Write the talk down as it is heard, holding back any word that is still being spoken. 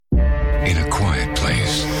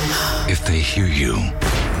They hear you.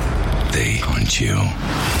 They hunt you.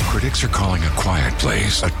 Critics are calling A Quiet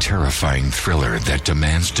Place a terrifying thriller that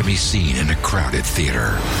demands to be seen in a crowded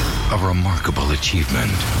theater. A remarkable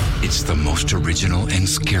achievement. It's the most original and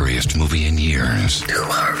scariest movie in years. Who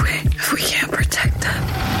are we if we can't protect them?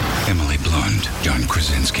 Emily Blunt, John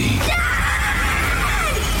Krasinski.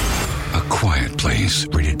 A Quiet Place,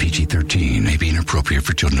 rated PG-13, may be inappropriate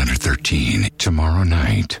for children under 13. Tomorrow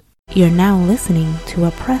night. You're now listening to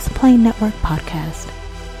a Press Play Network podcast.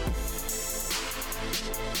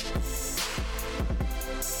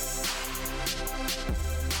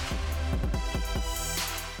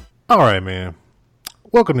 All right, man.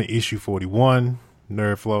 Welcome to issue 41,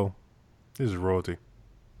 Nerd Flow. This is Royalty.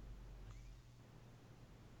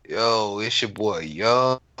 Yo, it's your boy,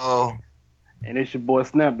 yo. And it's your boy,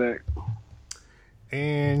 Snapback.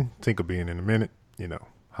 And Tink will be in a minute. You know,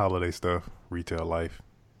 holiday stuff, retail life.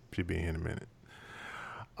 She'll be in a minute.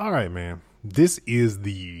 All right, man. This is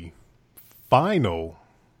the final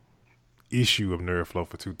issue of Nerd Flow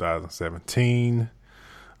for 2017.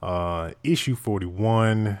 Issue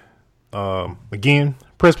 41. Again,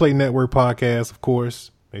 Press Play Network podcast, of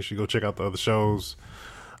course. Make sure you go check out the other shows.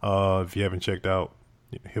 If you haven't checked out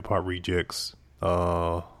Hip Hop Rejects,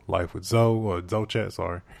 Life with Zoe, or Zoe Chat,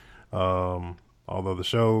 sorry. All the other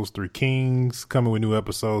shows, Three Kings, coming with new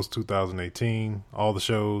episodes, 2018. All the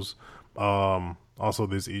shows. Also,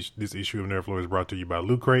 this issue of Nerd Flow is brought to you by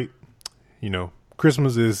Loot Crate. You know,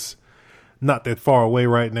 Christmas is not that far away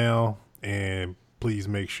right now, and please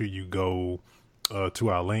make sure you go to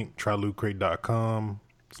our link,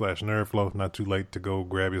 trylootcrate.com/nerdflow. Not too late to go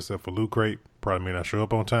grab yourself a Loot Crate. Probably may not show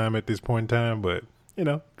up on time at this point in time, but you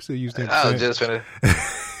know, still use 10%. I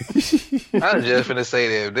was just finna say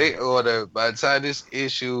that if they order, by the time this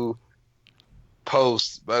issue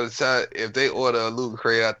posts, if they order a Loot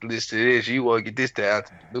Crate out the list of this, you won't get this to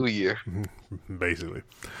after the New Year. Basically,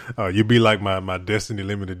 you'll be like my Destiny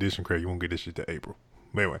limited edition crate. You won't get this shit to April.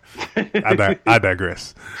 Anyway, I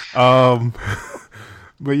digress.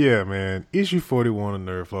 But yeah, man, issue 41 of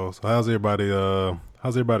Nerd Flow. So how's everybody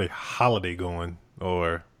holiday going,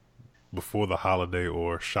 or before the holiday,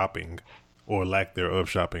 or shopping, or lack thereof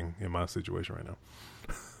shopping in my situation right now?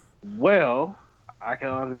 Well, I can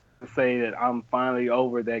honestly say that I'm finally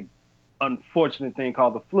over that unfortunate thing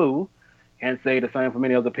called the flu. Can't say the same for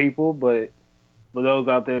many other people, but for those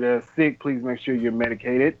out there that are sick, please make sure you're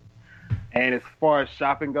medicated. And as far as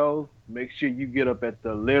shopping goes, make sure you get up at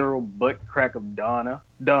the literal butt crack of dawn,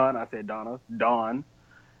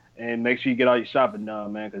 and make sure you get all your shopping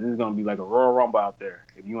done, man, because it's gonna be like a Royal Rumble out there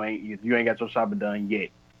if you ain't got your shopping done yet.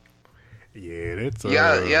 Yeah, that's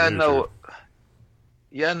I know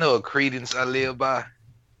a credence I live by.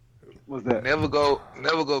 What's that? Never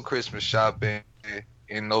go Christmas shopping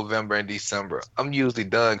in November and December. I'm usually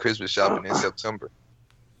done Christmas shopping in September.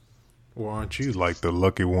 Well, aren't you like the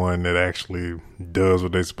lucky one that actually does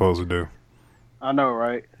what they're supposed to do? I know,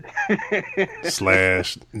 right? /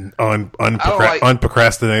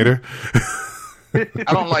 unprocrastinator. I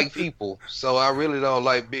don't like people, so I really don't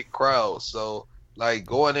like big crowds. So, like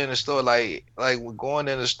going in the store, like going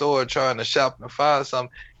in the store trying to shop and find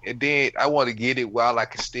something, and then I want to get it while I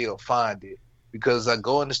can still find it. Because I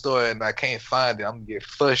go in the store and I can't find it, I'm gonna get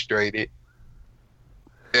frustrated.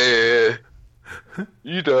 Yeah.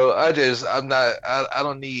 You know, I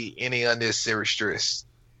don't need any unnecessary stress.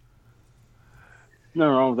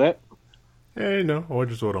 Nothing wrong with that. Yeah, you know, or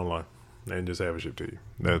just order online and just have it shipped to you.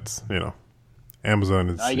 That's, you know, Amazon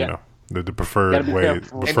is, the preferred way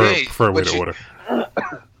to order.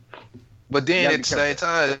 But then at the same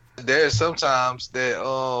time, there's sometimes that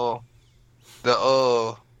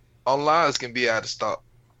the onlines can be out of stock.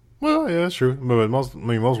 Well, yeah, that's true. But most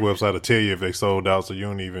websites will tell you if they sold out, so you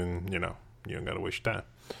don't even, you don't gotta waste your time.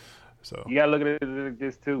 So you gotta look at it like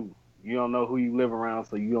this too. You don't know who you live around,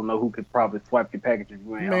 so you don't know who could probably swipe your package if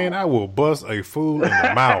you ain't Man, home. I will bust a fool in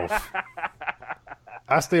the mouth.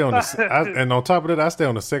 I stay on and on top of that, I stay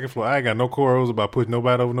on the second floor. I ain't got no quarrels about putting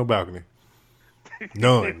nobody over no balcony.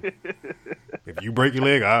 None. If you break your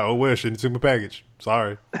leg, shouldn't took my package.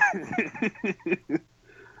 Sorry.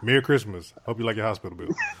 Merry Christmas. Hope you like your hospital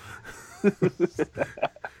bill.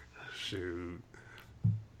 Shoot.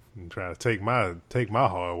 I'm trying to take my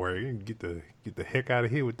hard work and get the heck out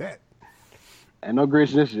of here with that. And no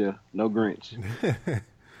Grinch this year. No Grinch.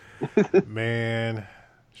 Man,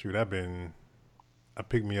 shoot, I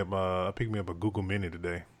picked me up a Google Mini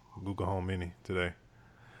today. Google Home Mini today.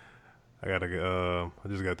 I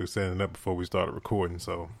just got through setting it up before we started recording,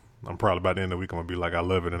 so I'm probably by the end of the week I'm gonna be like, I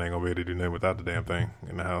love it and ain't gonna be able to do nothing without the damn thing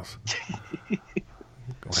in the house.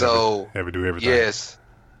 So have it do everything. Yes,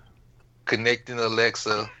 connecting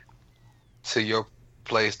Alexa to your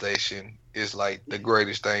PlayStation is like the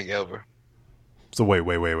greatest thing ever. So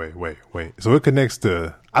wait. So it connects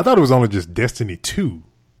to. I thought it was only just Destiny 2.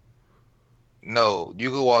 No, you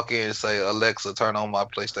can walk in and say, Alexa, turn on my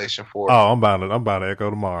PlayStation 4. Oh, I'm buying Echo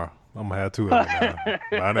tomorrow. I'm gonna have 2 of them now.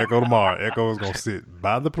 Buying Echo tomorrow. Echo is gonna sit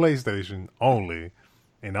by the PlayStation only.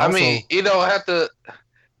 And also, I mean, you don't have to,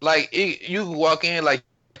 like, you can walk in, like,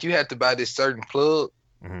 you have to buy this certain plug.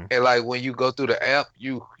 Mm-hmm. And, like, when you go through the app,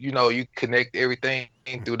 you connect everything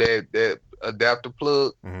through that adapter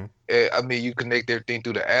plug. Mm-hmm. And, I mean, you connect everything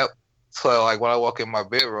through the app. So, like, when I walk in my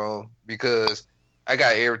bedroom, because I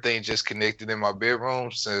got everything just connected in my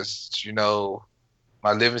bedroom since,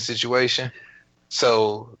 my living situation.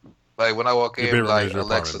 So, like, when I walk in, like,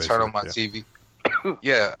 Alexa, turn on my TV.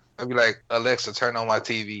 Yeah. I'd be like, Alexa, turn on my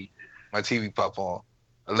TV. My TV pop on.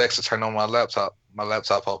 Alexa, turn on my laptop. My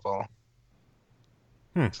laptop pop on.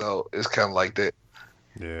 So it's kind of like that.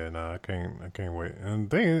 Yeah, no, I can't wait.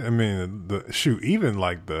 And even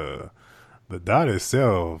like the dot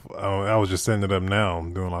itself, I was just setting it up now.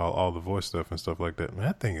 I'm doing all the voice stuff and stuff like that. Man,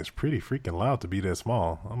 that thing is pretty freaking loud to be that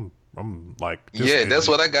small. I'm like, that's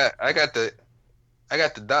what I got. I got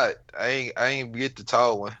the dot. I ain't get the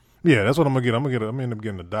tall one. Yeah, that's what I'm gonna get. I'm gonna end up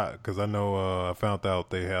getting the dot because I know I found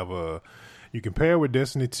out they have you can pair with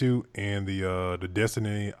Destiny 2 and the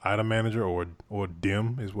Destiny Item Manager or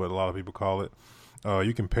DIM is what a lot of people call it.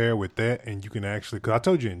 You can pair with that, and you can actually, because I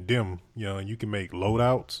told you in DIM, you can make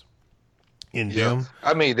loadouts in DIM.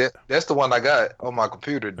 I mean that's the one I got on my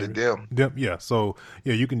computer, the DIM. Yeah. So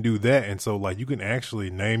you can do that, and so like you can actually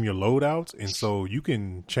name your loadouts, and so you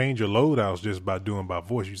can change your loadouts just by doing by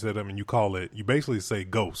voice. You set them and you call it. You basically say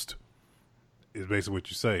Ghost. Is basically what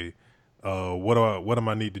you say. What am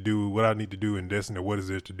I need to do? What I need to do in Destiny? What is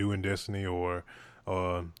there to do in Destiny? Or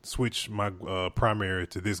switch my primary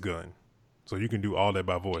to this gun. So you can do all that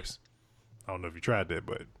by voice. I don't know if you tried that,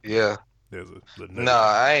 but yeah, there's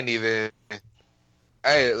I ain't even.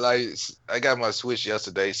 I got my Switch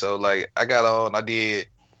yesterday, so like I got on. I did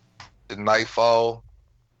the Nightfall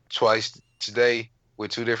twice today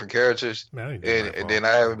with 2 different characters, and then I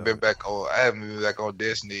haven't been back on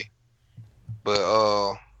Destiny,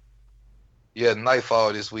 but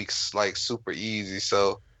Nightfall this week's like super easy,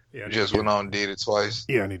 so just went on and did it twice.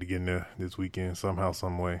 Yeah, I need to get in there this weekend somehow,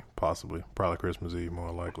 some way, possibly. Probably Christmas Eve,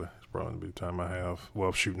 more likely. It's probably the time I have.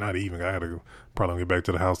 Well, shoot, not even. I got to probably get back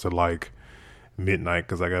to the house at like midnight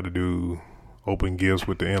because I got to do open gifts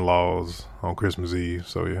with the in-laws on Christmas Eve.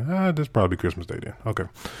 So yeah, that's probably Christmas Day then. Okay.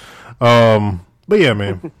 But yeah,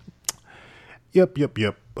 man. Yep.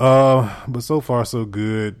 But so far so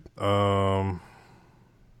good.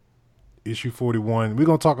 Issue 41. We're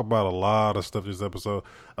gonna talk about a lot of stuff this episode.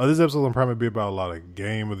 This episode will probably be about a lot of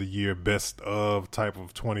game of the year, best of type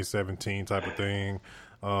of 2017 type of thing.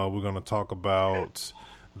 We're gonna talk about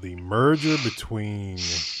the merger between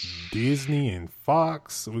Disney and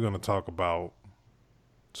Fox. We're gonna talk about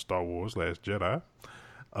Star Wars: Last Jedi.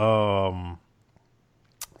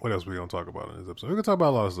 What else are we gonna talk about in this episode? We're gonna talk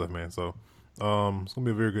about a lot of stuff, man. So it's gonna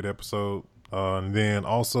be a very good episode. And then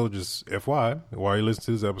also just FYI, while you listen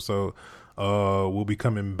to this episode, we'll be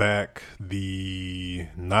coming back. We'll be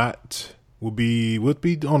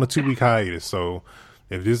on a 2-week hiatus. So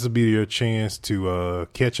if this will be your chance to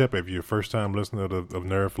catch up, if you're first time listener of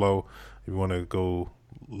Nerd Flow, if you want to go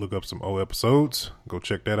look up some old episodes, go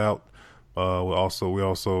check that out. We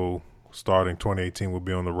also starting 2018, we'll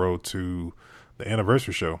be on the road to the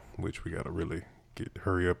anniversary show, which we got to really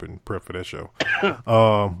hurry up and prep for that show.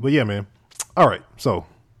 But yeah, man. All right, so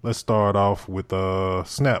let's start off with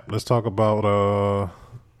Snap. Let's talk about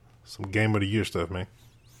some Game of the Year stuff, man.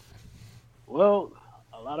 Well,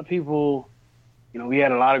 a lot of people, we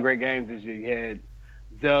had a lot of great games this year. You had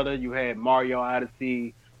Zelda, you had Mario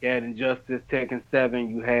Odyssey, you had Injustice, Tekken 7,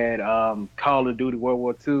 you had Call of Duty World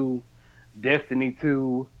War II, Destiny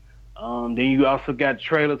 2. Then you also got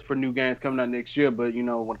trailers for new games coming out next year. But,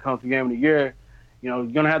 when it comes to Game of the Year, you're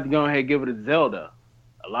going to have to go ahead and give it to Zelda.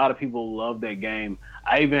 A lot of people love that game.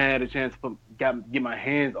 I even had a chance to get my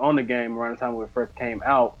hands on the game around the time when it first came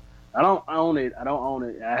out. I don't own it.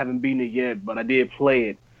 I haven't beaten it yet, but I did play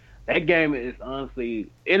it. That game is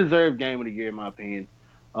honestly, it deserved Game of the Year in my opinion.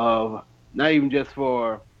 Not even just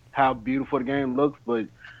for how beautiful the game looks, but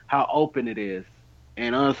how open it is.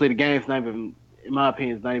 And honestly, the game's not even, in my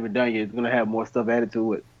opinion, it's not even done yet. It's going to have more stuff added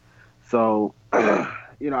to it. So,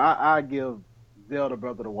 I give Zelda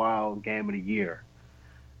Breath of the Wild Game of the Year.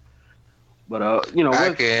 But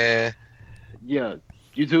I can. Yeah,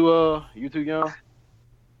 you too young.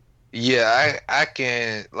 Yeah, I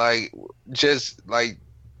can just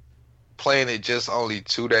playing it just only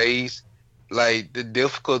 2 days. like the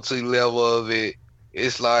difficulty level of it,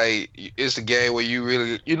 it's like it's a game where you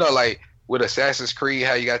really, like with Assassin's Creed,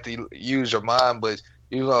 how you got to use your mind, but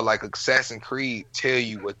like Assassin's Creed tell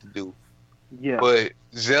you what to do. Yeah. But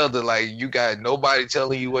Zelda, like you got nobody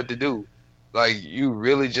telling you what to do. Like you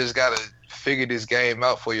really just gotta figure this game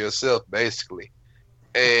out for yourself, basically.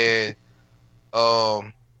 And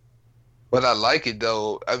but I like it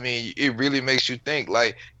though. I mean, it really makes you think.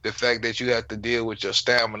 Like the fact that you have to deal with your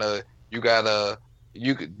stamina. The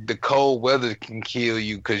cold weather can kill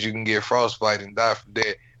you because you can get frostbite and die from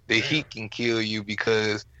that. The heat can kill you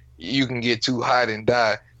because you can get too hot and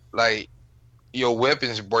die. Like your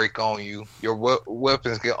weapons break on you. Your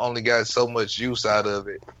weapons only got so much use out of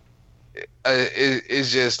it.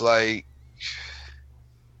 It's just like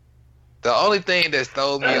the only thing that's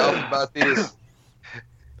thrown me off about this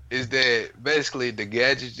is that basically the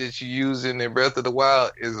gadgets that you use in Breath of the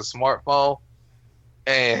Wild is a smartphone,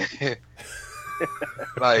 and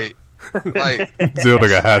like Zelda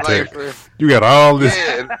got high tech. You got all this.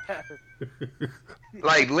 Yeah,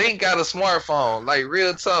 like Link got a smartphone. Like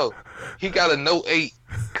real talk, he got a Note 8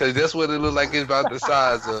 because that's what it look like. It's about the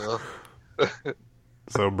size of.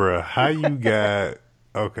 So, bruh, how you got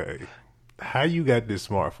this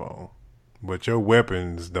smartphone, but your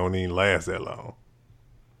weapons don't even last that long?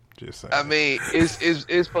 Just saying. I mean,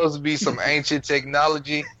 it's supposed to be some ancient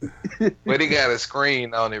technology, but it got a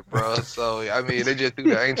screen on it, bro. So I mean, they just threw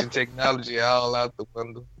the ancient technology all out the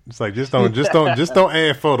window. It's like just don't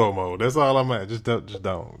add photo mode. That's all I'm at. Just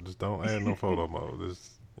don't add no photo mode.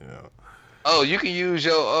 Just Oh, you can use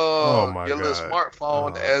your little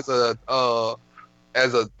smartphone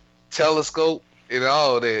as a telescope and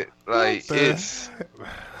all that. Like it's.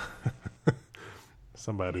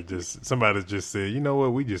 Somebody just said, you know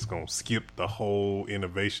what? We just gonna skip the whole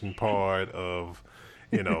innovation part of,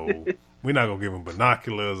 we're not gonna give him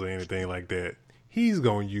binoculars or anything like that. He's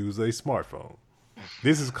gonna use a smartphone.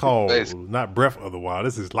 This is called not Breath of the Wild.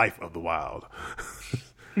 This is Life of the Wild.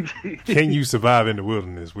 Can you survive in the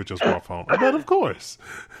wilderness with your smartphone? But of course.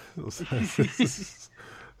 It's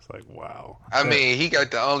like, wow. I mean, he got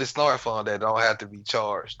the only smartphone that don't have to be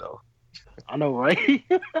charged, though. I know, right?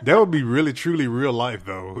 That would be really, truly real life,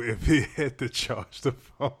 though, if he had to charge the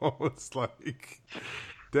phone. It's like,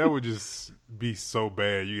 that would just be so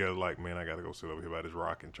bad. You gotta man, I gotta go sit over here by this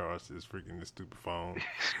rock and charge this stupid phone.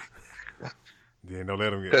 Then don't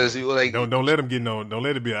let him get. Don't let him get don't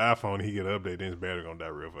let it be an iPhone. And he get an update, then his battery gonna die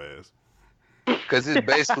real fast. Because it's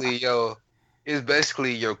basically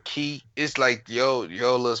your key. It's like your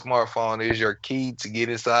little smartphone is your key to get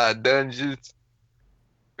inside dungeons.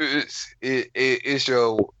 It's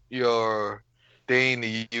your thing to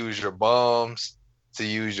use your bombs, to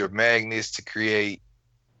use your magnets to create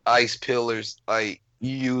ice pillars. Like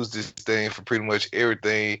you use this thing for pretty much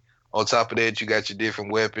everything. On top of that, you got your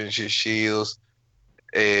different weapons, your shields,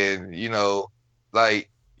 and like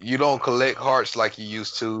you don't collect hearts like you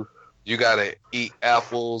used to. You gotta eat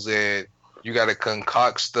apples and you gotta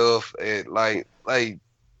concoct stuff and like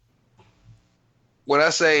when I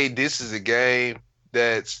say this is a game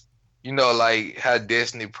that's like how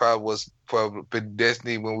Destiny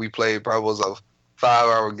Destiny when we played probably was a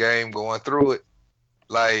 5-hour game going through it.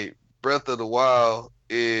 Like Breath of the Wild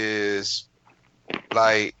is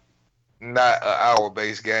like not an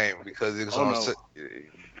hour-based game because it's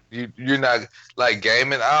you're not like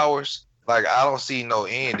gaming hours. Like I don't see no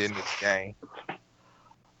end in this game.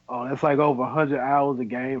 Oh, that's like over 100 hours of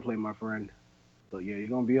gameplay, my friend. So yeah, you're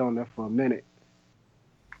gonna be on there for a minute.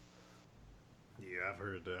 Yeah, I've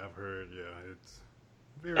heard that. Yeah, it's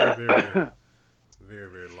very, very, very,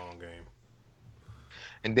 very long game.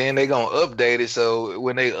 And then they're gonna update it. So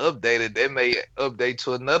when they update it, they may update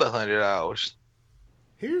to another 100 hours.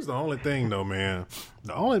 Here's the only thing, though, man.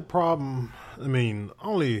 The only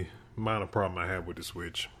minor problem I have with the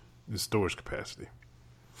Switch is storage capacity.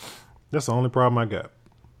 That's the only problem I got.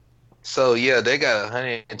 So yeah, they got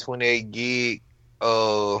 128 gig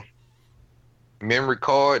memory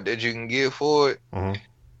card that you can get for it,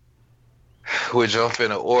 which I'm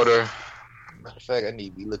finna order. Matter of fact, I need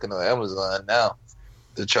to be looking on Amazon now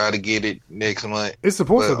to try to get it next month. It's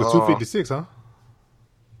supposed to be 256, huh?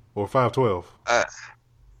 Or 512?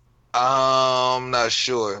 I'm not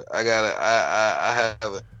sure. I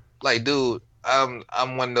haven't. Like, dude, I'm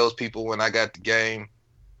one of those people when I got the game,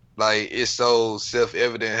 like it's so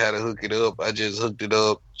self-evident how to hook it up. I just hooked it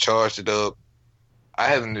up, charged it up. I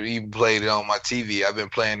haven't even played it on my TV. I've been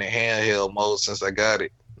playing in handheld mode since I got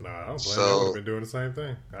it. Nah, I don't blame you. I would have been doing the same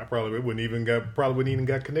thing. I probably wouldn't even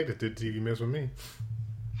got connected to the TV mess with me.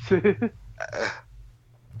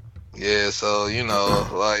 Yeah, so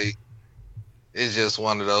like it's just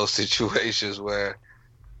one of those situations where.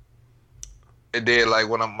 And then, like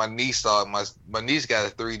when my niece saw it, my niece got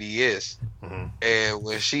a 3DS, and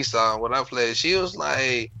when she saw it, when I played, she was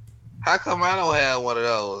like, "How come I don't have one of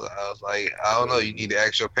those?" I was like, "I don't know. You need to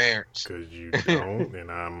ask your parents." Because you don't, and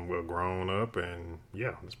I'm well grown up, and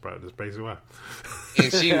yeah, that's basically why.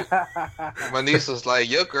 And my niece was like,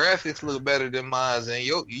 "Your graphics look better than mine, and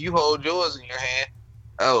you hold yours in your hand."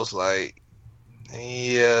 I was like,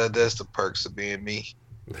 "Yeah, that's the perks of being me.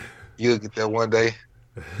 You'll get that one day."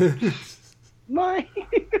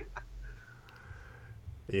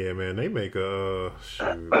 Yeah, man, they make shoot.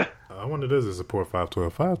 I wonder does it support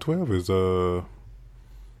 512? 512 is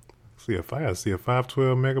see a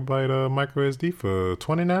 512 megabyte micro SD for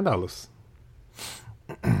 $29.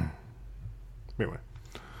 Anyway,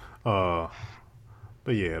 but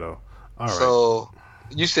yeah, though. All right. So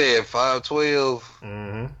you said 512.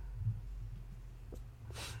 Mm-hmm.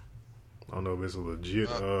 I don't know if it's legit.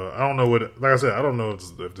 I don't know what. Like I said, I don't know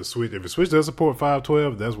if the Switch does support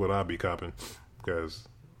 512. That's what I'd be copping, because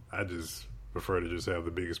I just prefer to just have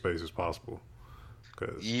the biggest space as possible.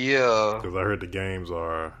 Because I heard the games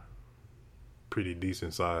are pretty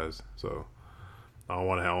decent size, so I don't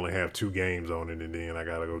want to only have 2 games on it, and then I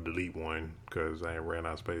gotta go delete one because I ain't ran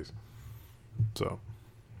out of space. So,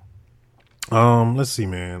 let's see,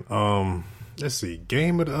 man. Let's see.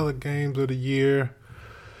 Game of the other games of the year.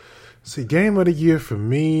 See, game of the year for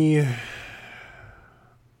me,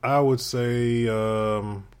 I would say,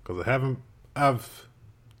 because I've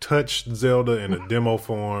touched Zelda in a demo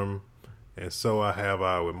form, and so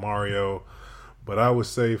I with Mario. But I would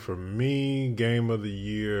say for me, game of the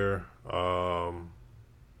year,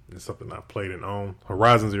 it's something I've played and owned.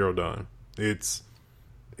 Horizon Zero Dawn. It's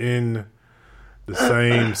in the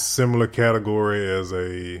same similar category as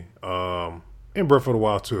in Breath of the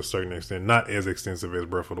Wild to a certain extent, not as extensive as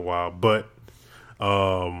Breath of the Wild, but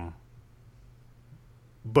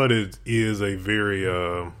it is a very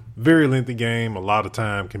very lengthy game. A lot of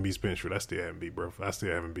time can be spent. Shoot, I still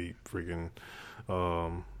haven't beat freaking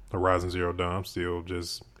Horizon Zero Dawn. I'm still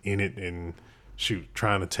just in it and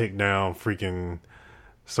trying to take down freaking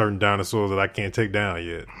certain dinosaurs that I can't take down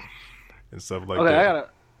yet and stuff like that. Okay,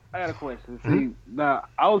 I got a question. See, now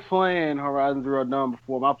I was playing Horizon Zero Dawn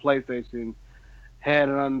before my PlayStation had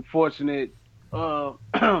an unfortunate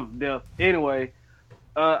death. Anyway,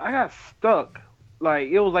 I got stuck. Like,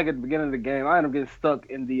 it was like at the beginning of the game, I ended up getting stuck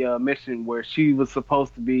in the mission where she was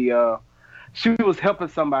supposed to be, she was helping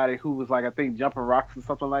somebody who was like, I think, jumping rocks or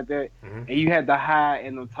something like that. And you had to hide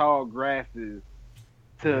in the tall grasses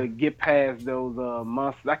to get past those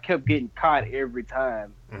monsters. I kept getting caught every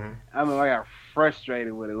time. I mean, I got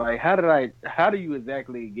frustrated with it. Like, how do you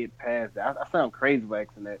exactly get past that? I sound crazy by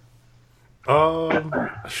asking that.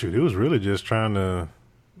 Shoot, it was really just trying to,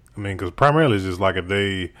 because primarily it's just like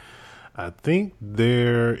I think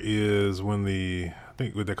there is what they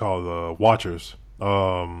call the Watchers.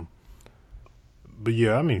 But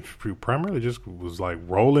yeah, primarily just was like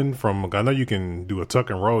rolling from, I know you can do a tuck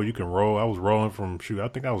and roll. You can roll. I was rolling from, I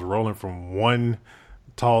think I was rolling from one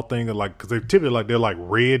tall thing, like, because they're like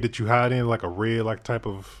red that you hide in, like a red, like type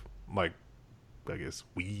of, like, I guess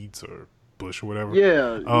weeds or bush or whatever.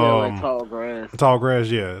 Yeah, like tall grass. Tall grass,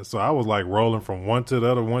 yeah. So I was like rolling from one to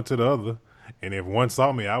the other. And if one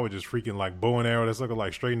saw me, I would just freaking like bow and arrow that sucker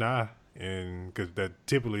like straight in the eye. And because that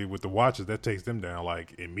typically with the Watchers, that takes them down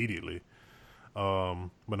like immediately.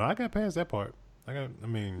 But no, I got past that part. Yeah, I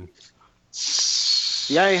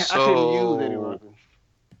couldn't use anyone.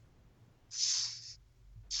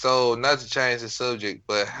 So, not to change the subject,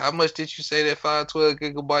 but how much did you say that 512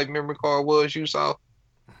 gigabyte memory card was you saw?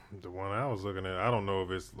 The one I was looking at, I don't know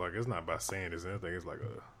if it's like, it's not by saying this anything. It's like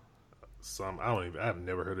I've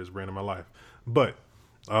never heard of this brand in my life. But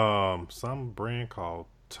some brand called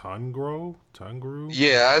Tungro.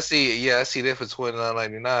 Yeah, I see that for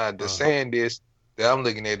 $29.99. The SanDisk that I'm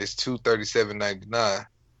looking at is $237.99.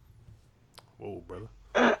 Whoa, brother.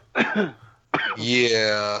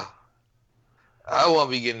 Yeah. I won't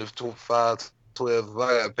be getting the 512 if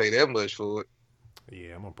I gotta pay that much for it.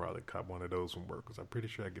 Yeah, I'm gonna probably cop one of those from work because I'm pretty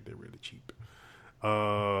sure I get that really cheap.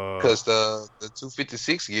 Because the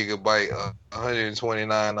 256 gigabyte,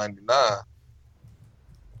 $129.99.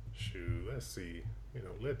 Shoot, let's see.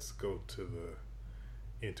 Let's go to the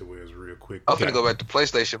interwebs real quick. I'm finna go back to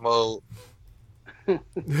PlayStation mode. I'm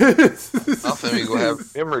finna go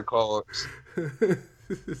have memory cards.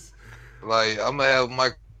 Like, I'm gonna have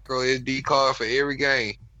micro SD card for every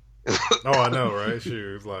game. Oh, I know, right?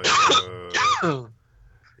 Shoot, it's like, yeah.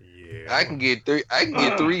 I can get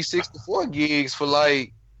 364 gigs for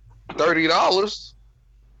like $30.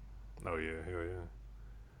 Oh yeah, hell yeah.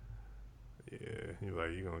 Yeah, You're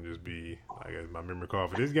like, you're gonna just be like, my memory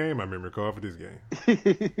card for this game, my memory card for this game.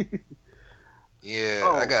 Yeah,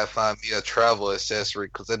 I gotta find me a travel accessory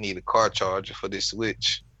because I need a car charger for this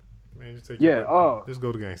Switch. Man, just take just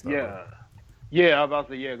go to GameStop. Yeah. Bro. Yeah, I was about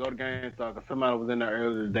to say, go to GameStop because somebody was in there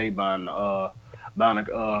earlier today buying a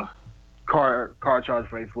car charger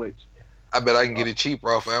for a Switch. I bet I can get it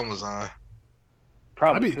cheaper off Amazon.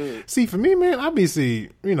 Probably could. See, for me, man, as a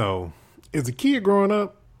kid growing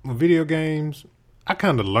up with video games, I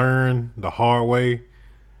kind of learned the hard way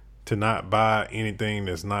to not buy anything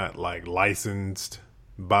that's not like licensed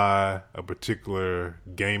by a particular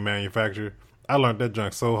game manufacturer. I learned that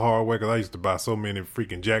junk so hard way because I used to buy so many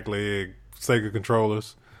freaking jackleg Sega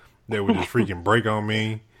controllers that would just freaking break on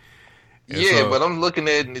me. And but I'm looking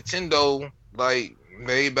at Nintendo, like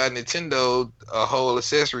made by Nintendo, a whole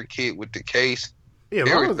accessory kit with the case. Yeah,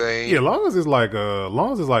 everything. Long as it's like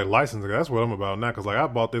licensed, that's what I'm about now. Because like I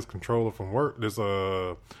bought this controller from work, this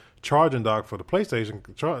charging dock for the PlayStation,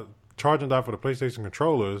 charging dock for the PlayStation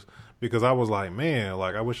controllers. Because I was like, man,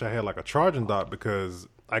 like I wish I had like a charging dock because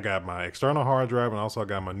I got my external hard drive and also I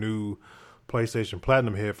got my new PlayStation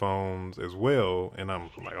Platinum headphones as well. And I'm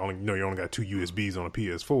like, you only got 2 USBs on a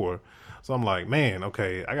PS4. So I'm like, man,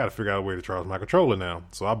 okay, I got to figure out a way to charge my controller now.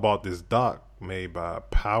 So I bought this dock made by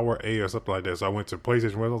Power A or something like that. So I went to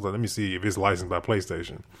PlayStation website. I was like, let me see if it's licensed by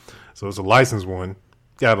PlayStation. So it's a licensed one.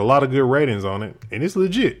 Got a lot of good ratings on it, and it's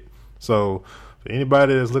legit. So for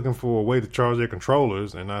anybody that's looking for a way to charge their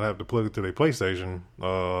controllers and not have to plug it to their PlayStation,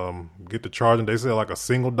 get the charging. They sell like a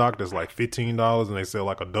single dock that's like $15, and they sell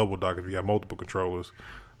like a double dock if you have multiple controllers.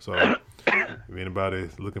 So if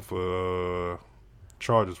anybody's looking for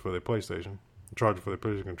chargers for their PlayStation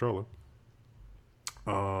controller.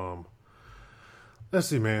 Let's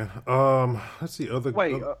see, man. Let's see other.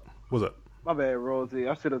 Wait, what's up? My bad, Rosie.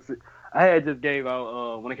 I had just gave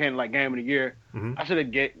out when it came to like Game of the Year. Mm-hmm. I should have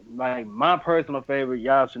get like my personal favorite.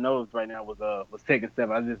 Y'all should know this right now was Tekken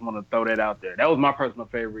 7. I just want to throw that out there. That was my personal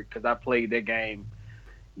favorite because I played that game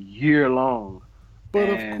year long. But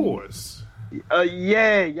of course,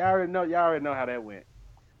 yeah, y'all already know how that went.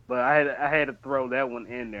 But I had to throw that one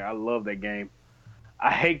in there. I love that game.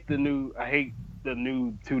 I hate the new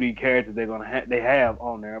 2D characters they have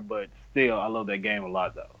on there, but still, I love that game a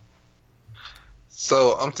lot though.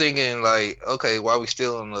 So I'm thinking like, okay, while we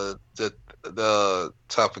still on the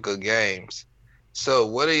topic of games, so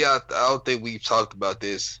what do y'all? I don't think we've talked about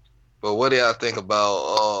this, but what do y'all think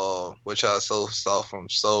about what y'all saw from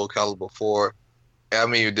Soul Calibur 4? I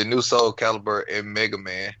mean, the new Soul Calibur and Mega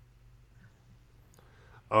Man.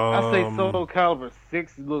 I say Soul Calibur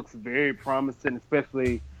 6 looks very promising,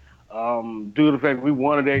 especially due to the fact we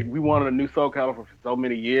wanted a new Soul Calibur for so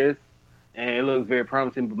many years, and it looks very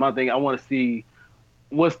promising. But my thing, I want to see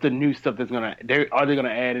what's the new stuff are they gonna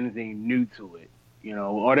add anything new to it? You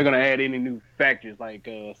know, are they gonna add any new factors like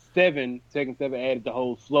Tekken 7 added the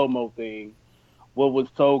whole slow mo thing? What would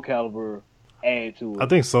Soul Calibur add to it? I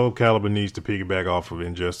think Soul Calibur needs to piggyback off of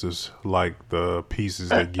Injustice, like the pieces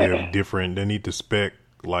that give different. They need to spec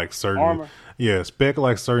like certain armor. Yeah, spec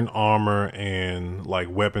like certain armor and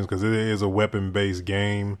like weapons because it is a weapon based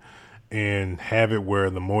game, and have it where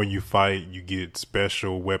the more you fight, you get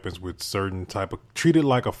special weapons with certain type of, treat it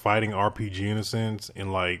like a fighting RPG in a sense,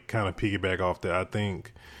 and like kind of piggyback off that. I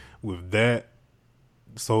think with that,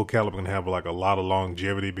 Soul Calibur can have like a lot of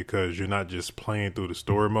longevity because you're not just playing through the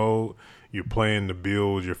story mode. You're playing to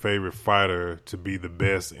build your favorite fighter to be the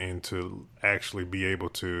best and to actually be able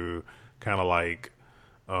to kind of like,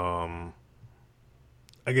 I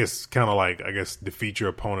guess defeat your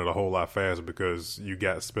opponent a whole lot faster because you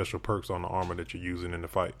got special perks on the armor that you're using in the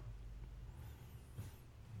fight.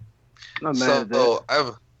 So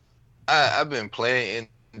I've been playing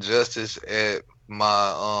Injustice at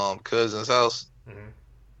my cousin's house,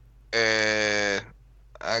 and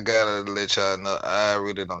I gotta let y'all know I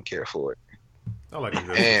really don't care for it. I like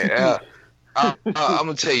Injustice, and I'm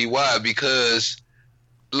gonna tell you why. Because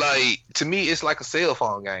like to me, it's like a cell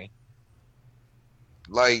phone game.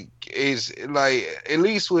 Like it's like at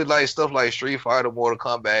least with like stuff like Street Fighter, Mortal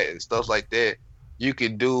Kombat, and stuff like that, you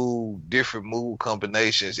can do different move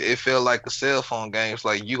combinations. It felt like a cell phone game. It's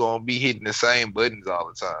like you gonna be hitting the same buttons all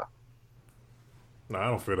the time. No, I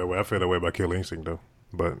don't feel that way. I feel that way about Killer Instinct though,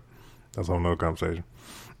 but that's a whole nother conversation.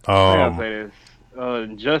 I gotta say this,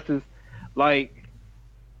 Injustice, like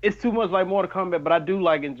it's too much like Mortal Kombat, but I do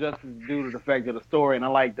like Injustice due to the fact of the story, and I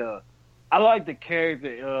like the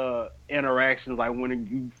character interactions. Like when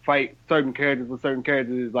you fight certain characters with certain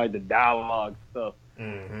characters, it's like the dialogue stuff.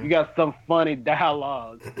 Mm-hmm. You got some funny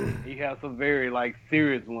dialogue. You have some very like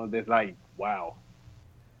serious ones that's like, wow.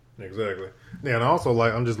 Exactly. Yeah, and also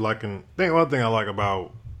like I'm just liking. One thing I like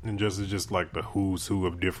about Injustice is just like the who's who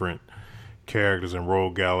of different characters and role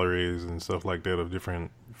galleries and stuff like that of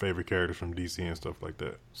different favorite characters from DC and stuff like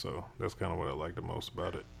that. So that's kind of what I like the most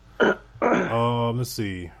about it. Let's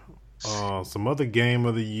see. Some other game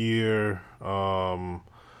of the year. I'm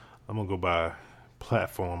gonna go by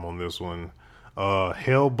platform on this one.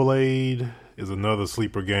 Hellblade is another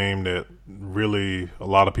sleeper game that really a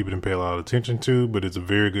lot of people didn't pay a lot of attention to, but it's a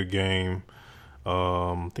very good game.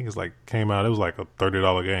 I think it's like came out. It was like a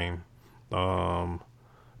 $30 game. I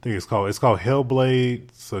think it's called Hellblade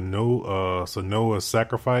Senua's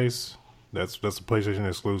Sacrifice. That's a PlayStation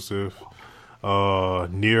exclusive.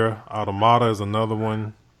 Nier Automata is another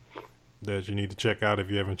one that you need to check out if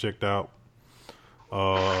you haven't checked out.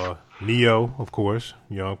 Neo, of course,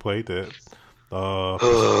 Young played that.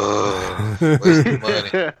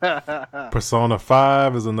 Persona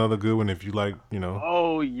 5 is another good one if you like,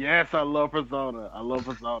 Oh yes, I love Persona.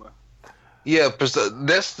 Yeah, that's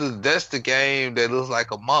the game that looks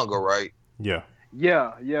like a manga, right? Yeah.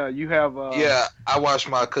 Yeah. You have. Yeah, I watched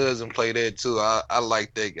my cousin play that too. I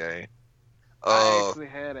like that game. I actually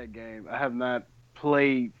had that game. I have not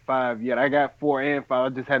played 5 yet. I got 4 and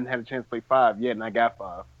 5. I just haven't had a chance to play 5 yet, and I got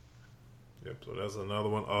 5. Yep, so that's another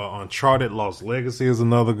one. Uncharted Lost Legacy is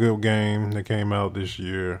another good game that came out this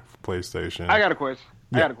year for PlayStation. I got a question.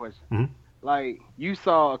 Mm-hmm. Like, you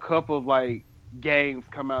saw a couple of, like, games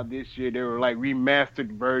come out this year. They were, like,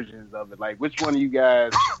 remastered versions of it. Like, which one of you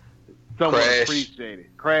guys somewhat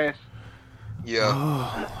appreciated? Crash?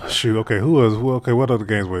 Yeah. Shoot, okay, what other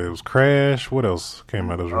games were it? It was Crash. What else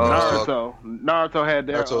came out as remastered? Naruto had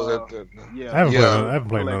their I haven't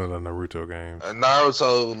played none of the Naruto games.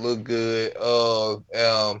 Naruto looked good.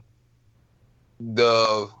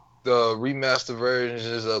 The remastered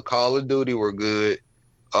versions of Call of Duty were good.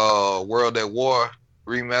 World at War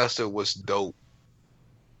remastered was dope.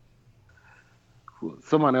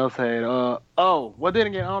 Someone else had then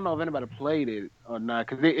again, I don't know if anybody played it or not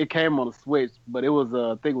because it came on the Switch, but it was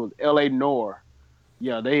I think it was L.A. Noire.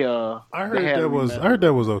 Yeah, they I heard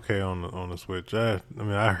that was okay on the Switch. I've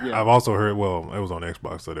also heard, well, it was on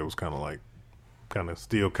Xbox, so it was kind of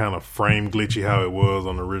still frame glitchy how it was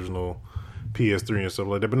on the original PS3 and stuff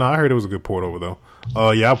like that. But no, I heard it was a good port over though.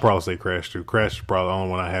 I'll probably say Crash too. Crash is probably the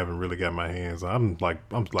only one I haven't really got my hands on. I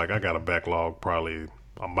got a backlog probably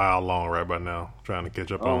a mile long right by now, trying to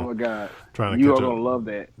catch up on. Oh my god! You are gonna love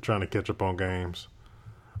that. Trying to catch up on games.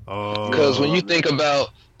 Because when you think about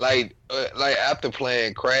like after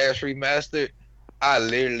playing Crash Remastered, I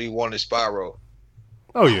literally wanted Spyro.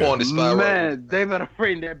 Oh yeah, I wanted Spyro. Man, they better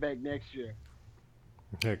bring that back next year.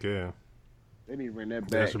 Heck yeah, they need to bring that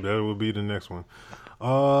back. That will be the next one.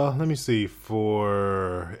 Let me see.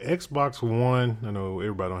 For Xbox One, I know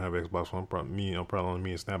everybody don't have Xbox One. Probably only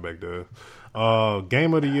me and Snapback does.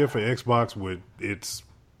 Game of the year for Xbox, it's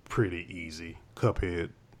pretty easy. Cuphead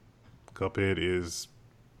is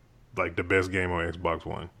like the best game on Xbox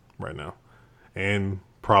One right now, and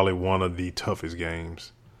probably one of the toughest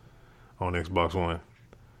games on Xbox One.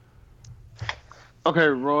 Okay,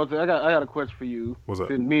 Royalty, I got a question for you. What's up?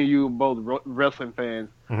 Since me and you are both wrestling fans,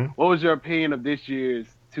 what was your opinion of this year's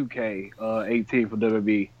 2K18 for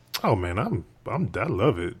WWE? Oh man, I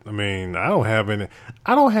love it. I mean, I don't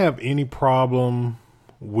have any problem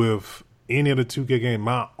with any of the 2K games.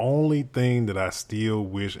 My only thing that I still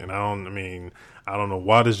wish, and I don't know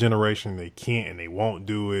why this generation they can't and they won't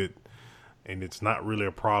do it, and it's not really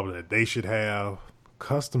a problem that they should have.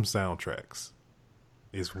 Custom soundtracks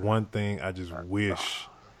is one thing I just wish.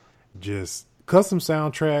 Just custom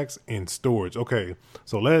soundtracks and storage. Okay,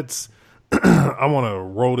 so let's. I want to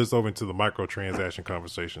roll this over into the microtransaction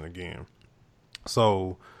conversation again.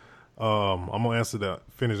 So I'm gonna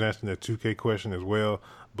finish answering that 2K question as well.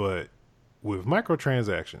 But with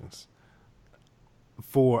microtransactions,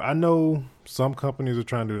 I know some companies are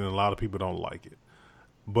trying to do it and a lot of people don't like it.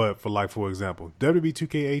 But for example, WWE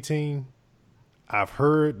 2K18, I've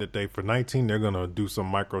heard that for 19 they're gonna do some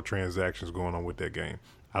microtransactions going on with that game.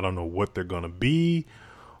 I don't know what they're gonna be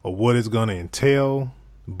or what it's gonna entail.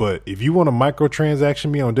 But if you want to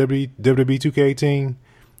microtransaction me on WWE 2K18,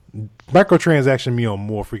 microtransaction me on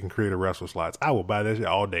more freaking Creative Wrestler slots. I will buy that shit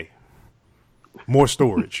all day. More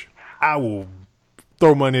storage. I will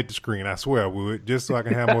throw money at the screen. I swear I would, just so I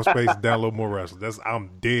can have more space to download more wrestlers.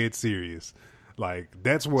 I'm dead serious. Like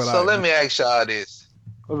that's what. So let me ask y'all this.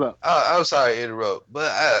 What's up? I'm sorry to interrupt,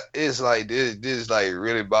 but it's like this is like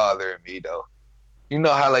really bothering me though. You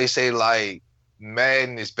know how they say like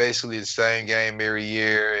Madden is basically the same game every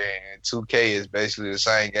year, and 2K is basically the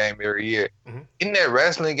same game every year. Mm-hmm. Isn't that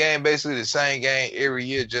wrestling game basically the same game every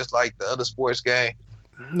year, just like the other sports game?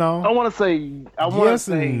 No. I want to say Yes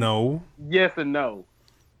and no. Yes and no,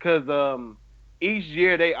 because each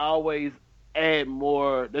year they always add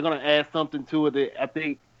more. They're gonna add something to it that I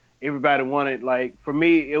think everybody wanted. Like for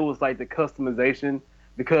me, it was like the customization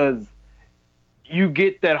because you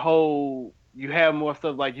get that whole. You have more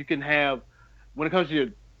stuff like you can have when it comes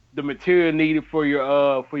to the material needed for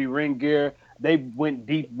your ring gear. They went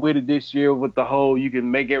deep with it this year with the whole. You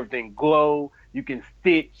can make everything glow. You can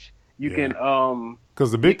stitch. You can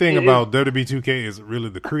because the big thing about WWE 2K is really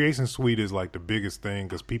the creation suite is like the biggest thing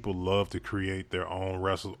because people love to create their own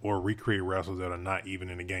wrestlers or recreate wrestlers that are not even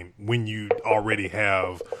in the game when you already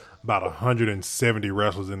have about 170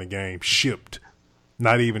 wrestlers in the game shipped,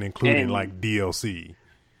 not even including like DLC.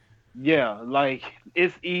 Yeah, like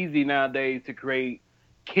it's easy nowadays to create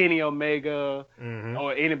Kenny Omega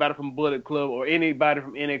or anybody from Bullet Club or anybody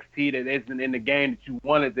from NXT that isn't in the game that you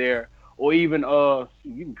wanted there. Or even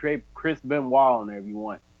you can create Chris Benoit on there if you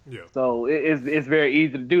want. Yeah. So it's very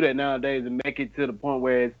easy to do that nowadays and make it to the point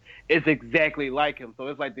where it's exactly like him. So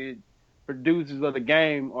it's like the producers of the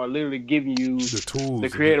game are literally giving you the tools, the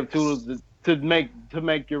creative tools to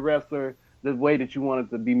make your wrestler the way that you want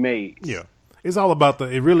it to be made. Yeah. It's all about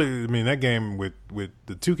that game with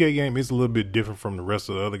the 2K game, it's a little bit different from the rest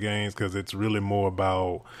of the other games because it's really more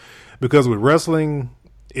about, because with wrestling,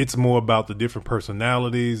 it's more about the different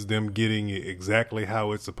personalities, them getting it exactly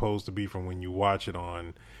how it's supposed to be from when you watch it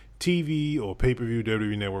on TV or pay-per-view,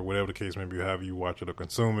 WWE Network, whatever the case may be, however you watch it or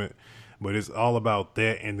consume it. But it's all about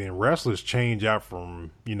that. And then wrestlers change out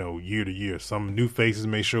from, year to year. Some new faces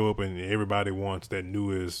may show up and everybody wants that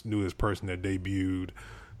newest person that debuted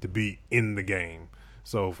to be in the game.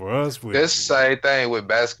 So for us, that's the same thing with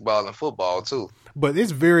basketball and football too. But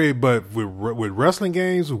with wrestling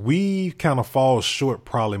games, we kind of fall short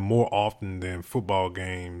probably more often than football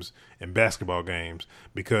games and basketball games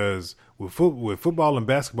because with football and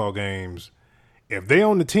basketball games, if they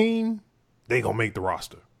on the team, they gonna make the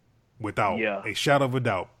roster without a shadow of a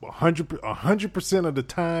doubt. 100% of the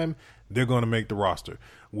time, they're gonna make the roster.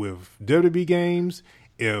 With WWE games,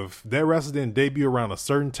 if that wrestler didn't debut around a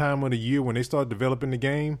certain time of the year when they start developing the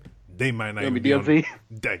game, they might not even be DLC.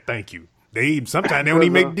 Thank you. Sometimes they don't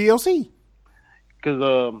even make DLC.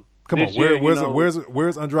 Because come on,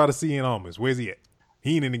 where's Andrade Cien Almas? Where's he at?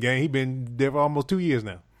 He ain't in the game. He been there for almost 2 years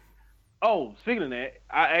now. Oh, speaking of that,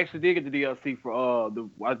 I actually did get the DLC for the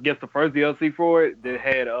first DLC for it that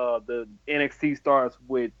had the NXT stars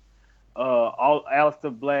with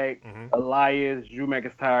Aleister Black, Elias, Drew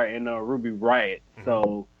McIntyre, and Ruby Riott.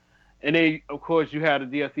 So, and then of course you had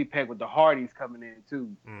the DLC pack with the Hardys coming in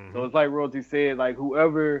too. So it's like Royalty said, like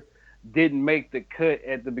whoever didn't make the cut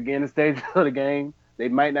at the beginning stage of the game, they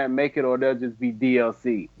might not make it or they'll just be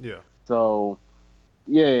DLC. Yeah. So,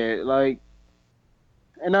 yeah, like,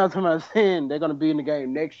 and that's what I'm saying. They're going to be in the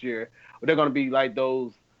game next year, or they're going to be like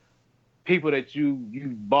those people that you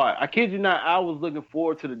bought. I kid you not, I was looking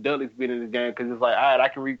forward to the Dudleys being in the game because it's like, all right, I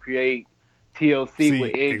can recreate TLC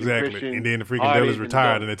with Edge exactly. and Christian. And then the freaking Dudleys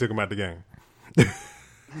retired and they took him out the game.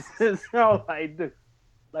 So, like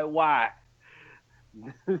why?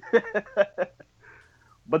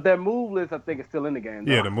 But that move list, I think, is still in the game.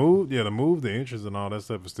 Though. Yeah, the move, the interest, and all that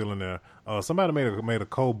stuff is still in there. Somebody made a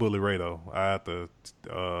cold Bully Ray though. I have to,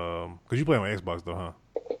 because you play on Xbox though, huh?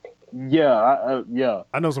 Yeah, yeah.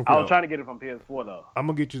 I know some. I was trying to get it from PS4 though.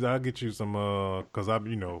 I'll get you some. Because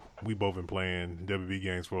we both been playing WB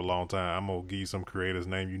games for a long time. I'm gonna give you some creators'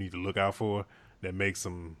 name you need to look out for that make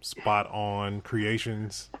some spot on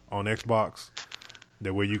creations on Xbox.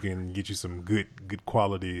 That way you can get you some good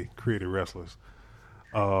quality creative wrestlers.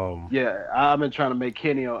 Yeah, I've been trying to make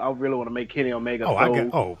Kenny. I really want to make Kenny Omega. I got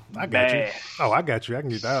you. I can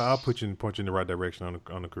get that. I'll point you in the right direction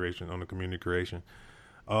on the community creation.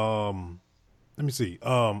 Let me see.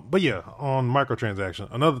 But yeah, on microtransactions.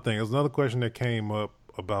 Another question that came up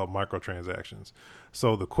about microtransactions.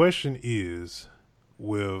 So the question is,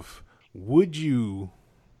 would you,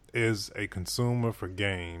 as a consumer for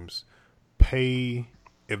games, pay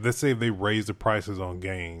if they raise the prices on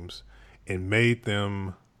games and made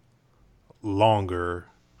them longer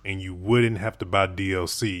and you wouldn't have to buy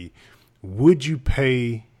DLC, would you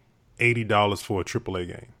pay $80 for a AAA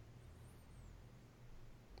game?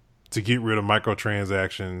 To get rid of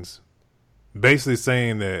microtransactions, basically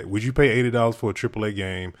saying that, would you pay $80 for a AAA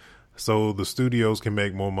game so the studios can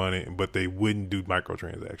make more money, but they wouldn't do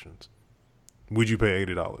microtransactions? Would you pay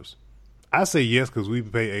 $80? I say yes, because we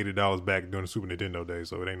paid $80 back during the Super Nintendo days,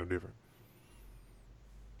 so it ain't no different.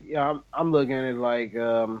 Yeah, I'm looking at it like,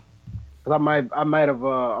 cause I might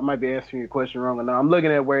be answering your question wrong. Or no, I'm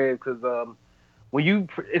looking at where because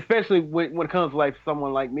especially when it comes to like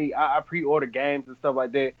someone like me, I pre-order games and stuff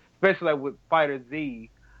like that, especially like with Fighter Z.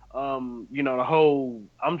 The whole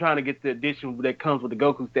I'm trying to get the edition that comes with the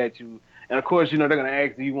Goku statue, and of course, they're gonna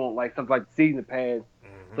ask, do you want like something like the season pass?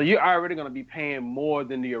 Mm-hmm. So you're already gonna be paying more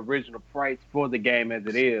than the original price for the game as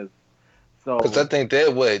it is. So because I think that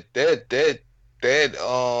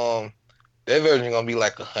version gonna be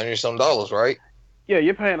like $100 some, right? Yeah,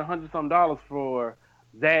 you're paying $100 some for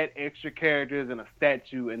that extra characters and a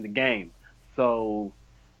statue in the game. So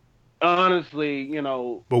honestly,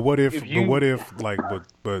 But what if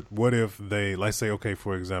they, let's say, okay,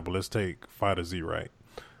 for example, let's take Fighter Z, right?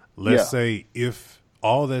 Let's say if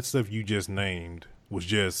all that stuff you just named was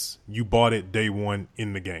just, you bought it day one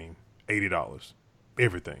in the game, $80,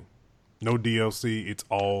 everything. No DLC, it's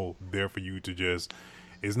all there for you to just,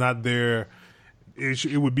 it's not there.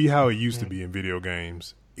 It would be how it used to be in video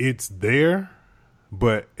games. It's there,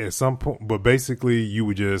 but at some point, but basically you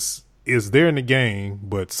would just, it's there in the game,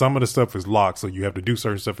 but some of the stuff is locked, so you have to do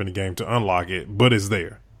certain stuff in the game to unlock it, but it's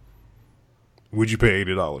there. Would you pay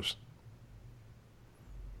 $80?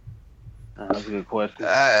 That's a good question.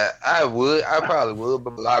 I would. I probably would,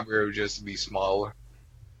 but the library would just be smaller.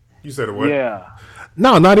 You said it what? Yeah.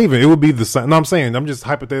 No, not even. It would be the same. No, I'm just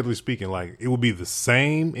hypothetically speaking, like, it would be the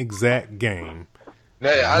same exact game.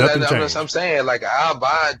 I'm saying, like, I'll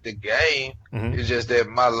buy the game. Mm-hmm. It's just that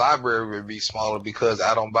my library would be smaller because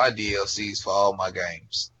I don't buy DLCs for all my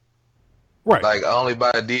games. Right. Like, I only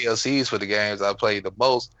buy DLCs for the games I play the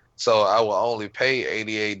most, so I will only pay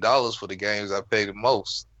 $88 for the games I pay the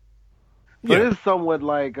most. So it's somewhat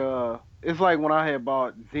like, it's like when I had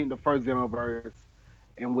bought the first Xenoverse,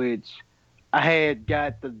 in which I had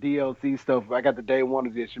got the DLC stuff. I got the Day 1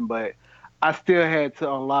 edition, but I still had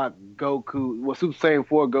to unlock Goku, Super Saiyan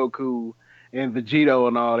 4 Goku and Vegeta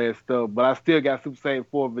and all that stuff, but I still got Super Saiyan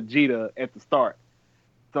 4 Vegeta at the start.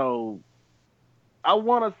 So I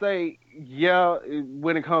want to say,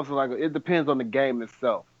 when it comes to, like, it depends on the game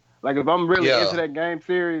itself. Like, if I'm really into that game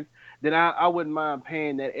series, then I wouldn't mind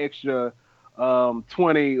paying that extra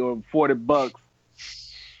 $20 or $40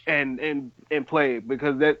 and play it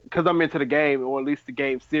because I'm into the game, or at least the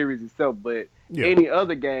game series itself. But any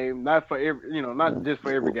other game, not for every, not just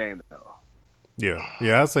for every game though.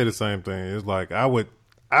 Yeah, I'd say the same thing. It's like I would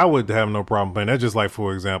have no problem playing. That's just like,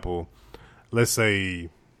 for example, let's say,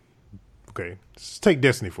 okay, let's take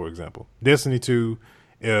Destiny for example. Destiny 2,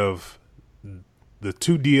 if the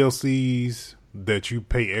 2 DLCs that you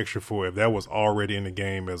pay extra for, if that was already in the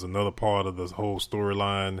game as another part of this whole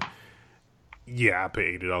storyline, I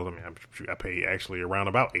pay $80. I mean, I pay actually around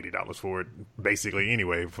about $80 for it, basically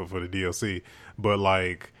anyway, for the DLC. But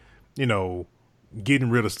like, getting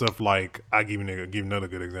rid of stuff like, I give another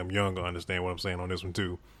good example. Young will understand what I'm saying on this one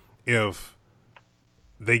too. If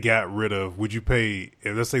they got rid of, would you pay?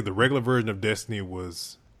 If, let's say the regular version of Destiny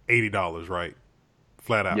was $80, right,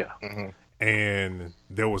 flat out, and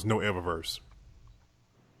there was no Eververse.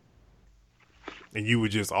 And you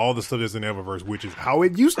would just, all the stuff that's in Eververse, which is how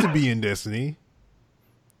it used to be in Destiny,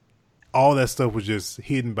 all that stuff was just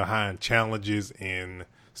hidden behind challenges and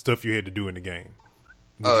stuff you had to do in the game.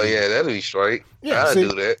 Oh, yeah, that'd be straight. Yeah, I'd do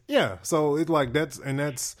that. Yeah, so it's like that's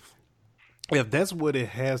if that's what it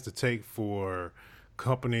has to take for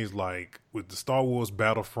companies like with the Star Wars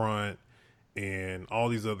Battlefront and all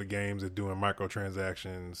these other games that doing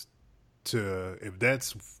microtransactions, if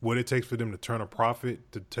that's what it takes for them to turn a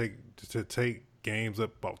profit, to take games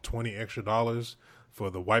up about $20 extra for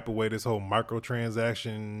the wipe away this whole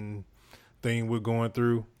microtransaction thing we're going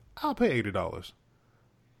through, I'll pay $80.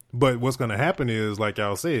 But what's going to happen is, like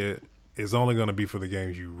y'all said, it's only going to be for the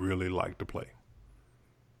games you really like to play.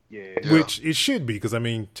 Yeah. Which it should be, because I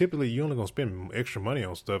mean, typically you're only going to spend extra money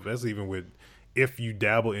on stuff. That's even with, if you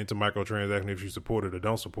dabble into microtransaction, if you support it or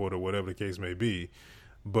don't support it, whatever the case may be.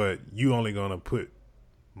 But you only going to put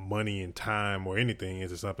money and time or anything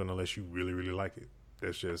into something unless you really, really like it.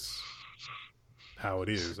 That's just how it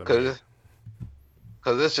is. Because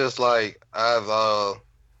it's just like I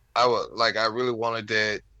really wanted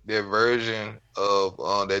that version of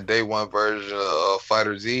that Day 1 version of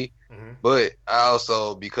Fighter Z, but I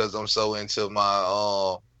also, because I'm so into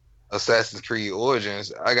my Assassin's Creed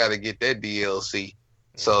Origins, I got to get that DLC.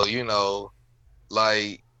 So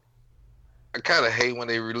like, I kind of hate when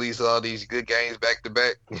they release all these good games back to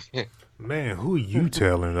back. Man, who are you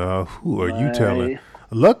telling? Who are you telling?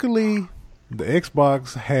 Luckily, the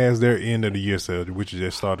Xbox has their end of the year sale, which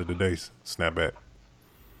just started today. Snapback.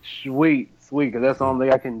 Sweet, because that's the only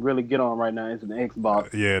thing I can really get on right now is an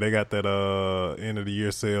Xbox. Yeah, they got that end of the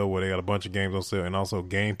year sale where they got a bunch of games on sale, and also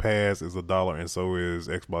Game Pass is $1, and so is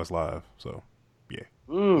Xbox Live. So, yeah.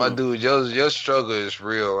 My dude, your struggle is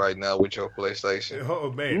real right now with your PlayStation.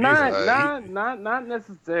 Oh man, Not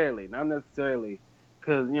necessarily,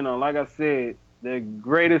 because like I said, the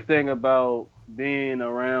greatest thing about being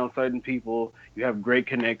around certain people, you have great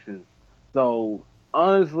connections. So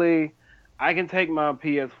honestly, I can take my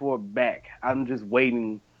PS4 back. I'm just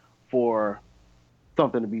waiting for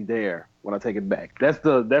something to be there when I take it back. That's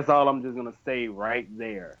all I'm just gonna say right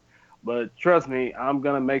there. But trust me, I'm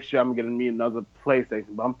gonna make sure I'm getting me another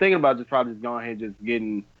PlayStation. But I'm thinking about just probably just going ahead and just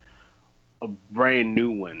getting a brand new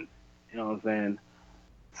one. You know what I'm saying?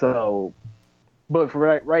 So, but for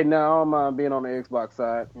right now, I don't mind being on the Xbox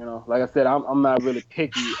side. Like I said, I'm not really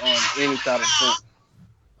picky on any side of the fence.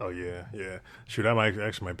 Oh yeah. Shoot, I might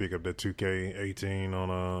pick up that 2K18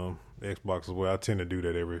 on Xbox as well. I tend to do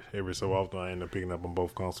that every so often. I end up picking up on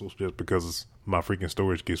both consoles just because my freaking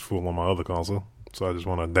storage gets full on my other console. So I just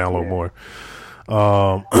want to download more.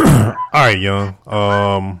 All right, Young.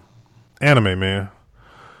 Anime, man.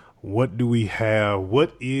 What do we have?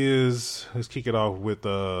 Let's kick it off with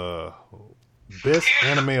best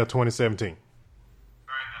anime of 2017.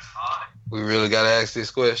 We really got to ask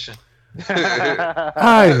this question.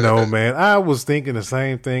 I know, man. I was thinking the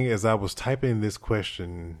same thing as I was typing this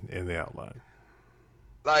question in the outline.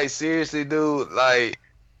 Like, seriously, dude, like,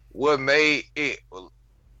 what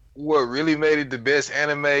really made it the best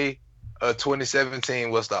anime of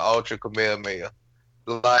 2017 was the Ultra Kamehameha.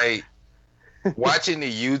 Like, watching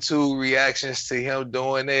the YouTube reactions to him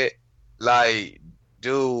doing it, like,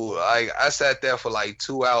 dude, like, I sat there for like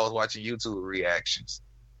 2 hours watching YouTube reactions.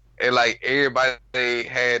 And like everybody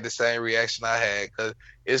had the same reaction I had, because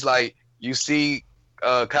it's like you see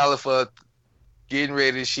Califa getting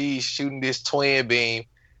ready, she's shooting this twin beam.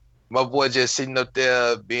 My boy just sitting up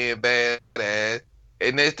there being badass.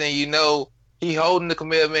 And next thing you know, he holding the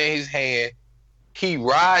Kamehameha in his hand. He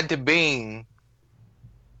ride the beam,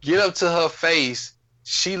 get up to her face.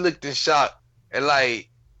 She looked in shock. And like,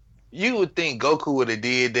 you would think Goku would have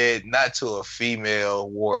did that, not to a female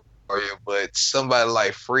warrior, but somebody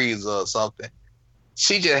like Frieza or something.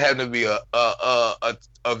 She just happened to be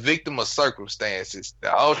a victim of circumstances.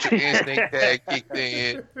 The Ultra Instinct had kicked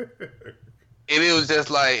in, and it was just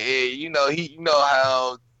like,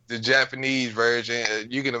 how the Japanese version.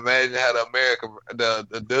 You can imagine how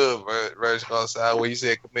the dub version gonna sound when you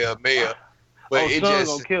said Kamehameha, but it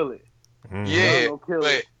just gonna kill it. Yeah,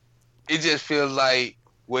 but it just feels like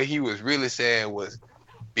what he was really saying was,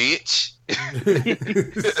 bitch.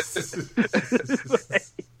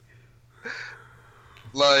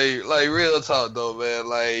 like real talk though, man.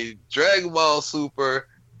 Like, Dragon Ball Super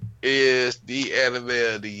is the anime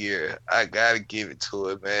of the year. I gotta give it to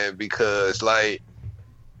it, man, because like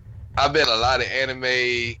I've been in a lot of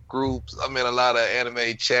anime groups, I'm in a lot of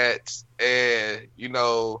anime chats, and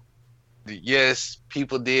yes,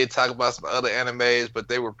 people did talk about some other animes, but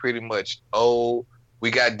they were pretty much old. We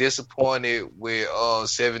got disappointed with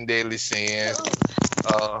Seven Deadly Sins.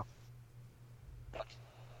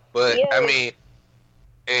 But, yeah. I mean,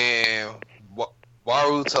 and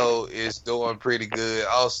Boruto is doing pretty good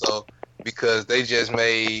also, because they just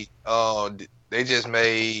made ninjas,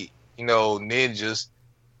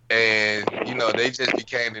 and, they just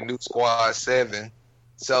became the new Squad 7.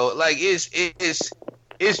 So, like,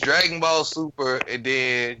 it's Dragon Ball Super, and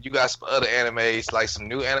then you got some other animes, like some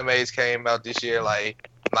new animes came out this year, like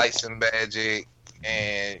Knights and Magic,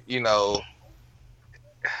 and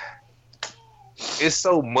it's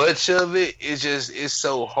so much of it. It's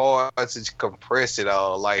so hard to compress it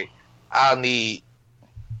all. Like,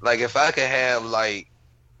 if I could have like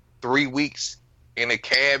 3 weeks in a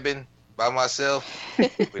cabin by myself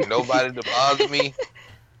with nobody to bother me,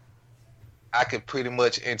 I could pretty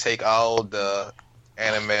much intake all the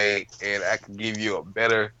anime, and I can give you a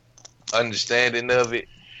better understanding of it.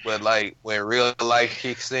 But like, when real life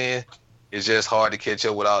kicks in, it's just hard to catch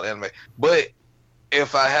up without anime. But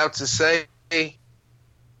if I have to say,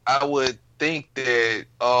 I would think that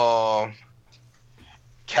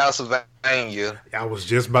Castlevania. I was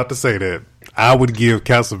just about to say that. I would give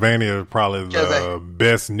Castlevania probably the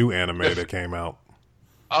best new anime that came out.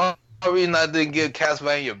 The reason I didn't give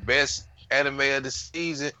Castlevania best anime of the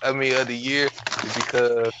season, of the year, is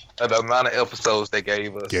because of the amount of episodes they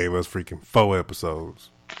gave us. Gave us freaking 4 episodes.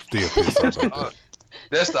 Still pissed off.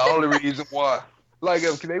 That's the only reason why. Like,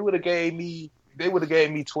 if they would have gave me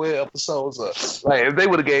 12 episodes. Like, if they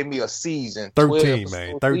would have gave me a season. 13,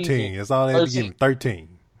 man. 13. Season, that's all they had to give me.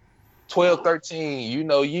 13. 12, 13. You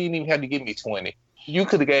didn't even have to give me 20. You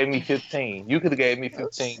could have gave me 15. You could have gave me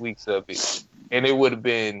 15 weeks of it. And it would have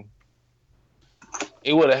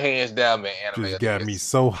hands down been anime. Just got me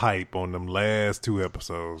so hype on them last 2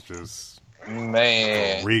 episodes.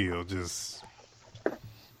 Man, For real, you just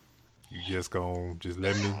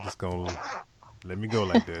let me go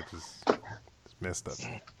like that. It's messed up.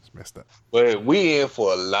 It's messed up. but we in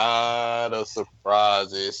for a lot of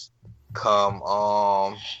surprises come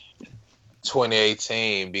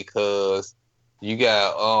 2018 because you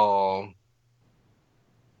got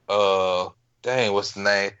dang, what's the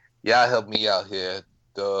name? Y'all help me out here.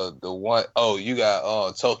 The one you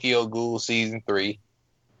got Tokyo Ghoul season 3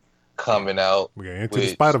 coming out. We got Into the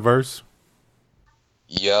Spider-Verse.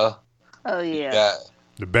 Yeah. Oh yeah. Got,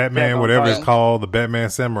 The Batman, whatever it's called, the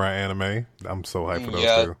Batman Samurai anime. I'm so hyped for those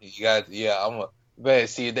two. You got man,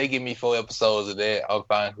 see if they give me 4 episodes of that, I'll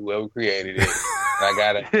find whoever created it. I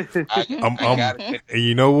gotta and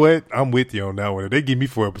you know what? I'm with you on that one. If they give me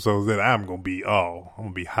 4 episodes, then I'm gonna be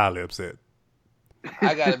highly upset.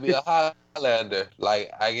 I gotta be a Highlander.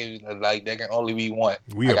 Like there can only be one.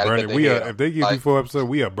 We are burning. If they give me 4 episodes,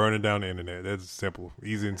 we are burning down the internet. That's simple,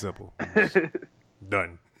 easy and simple.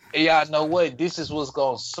 Done. Y'all know what? This is what's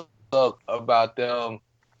gonna suck about them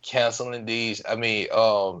canceling these.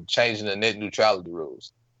 Changing the net neutrality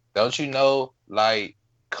rules. Don't you know? Like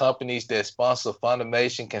companies that sponsor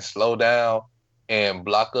Funimation can slow down and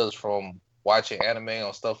block us from watching anime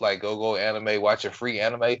on stuff like GoGo Anime, watching free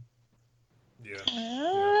anime.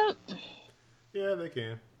 Yeah, they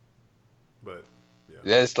can. But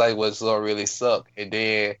that's like what's gonna really suck. And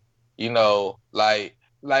then like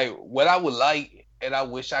what I would like, and I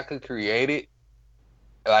wish I could create it.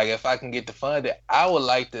 Like if I can get the funding, I would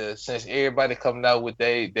like to. Since everybody coming out with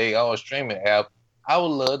their own streaming app, I would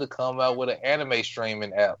love to come out with an anime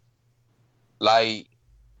streaming app. Like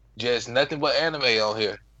just nothing but anime on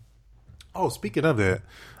here. Oh, speaking of that,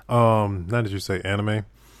 now that you say anime.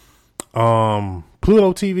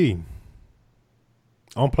 Pluto TV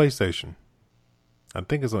on PlayStation. I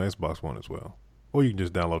think it's on Xbox One as well. Or you can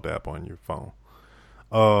just download the app on your phone.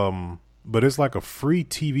 But it's like a free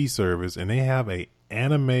TV service and they have a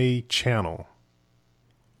anime channel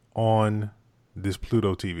on this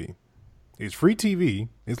Pluto TV. It's free TV.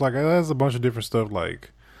 It's like it has a bunch of different stuff,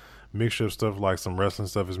 like mixture of stuff, like some wrestling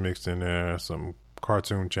stuff is mixed in there, some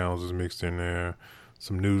cartoon channels is mixed in there.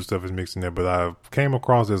 Some news stuff is mixed in there, but I came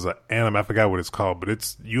across as an anime. I forgot what it's called,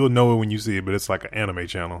 but you'll know it when you see it. But it's like an anime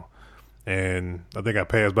channel, and I think I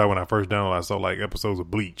passed by when I first downloaded. I saw like episodes of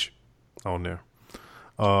Bleach on there.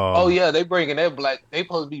 They bringing that They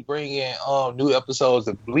supposed to be bringing new episodes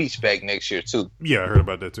of Bleach back next year too. Yeah, I heard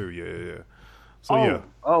about that too. Yeah. So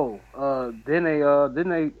didn't they?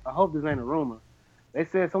 I hope this ain't a rumor. They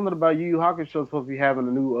said something about Yu Yu Hakusho supposed to be having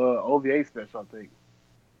a new OVA special. I think.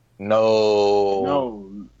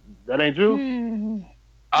 No, that ain't true. No,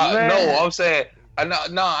 I'm saying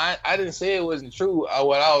I didn't say it wasn't true.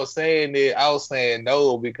 What I was saying is I was saying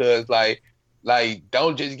no because like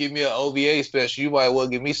don't just give me an OVA special. You might well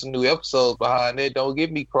give me some new episodes behind it. Don't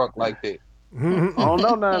give me crunk like that. I don't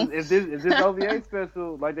know now. If this OVA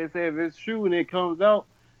special, like they say, if it's true and it comes out,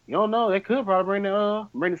 you don't know. They could probably bring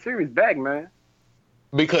the series back, man.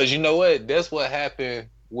 Because you know what? That's what happened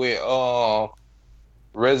with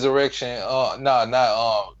Resurrection.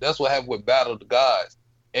 That's what happened with Battle of the Gods.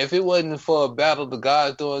 If it wasn't for Battle of the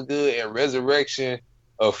Gods doing good and Resurrection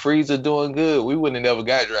of Frieza doing good, we wouldn't have never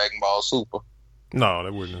got Dragon Ball Super. No, they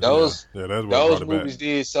wouldn't. Those those movies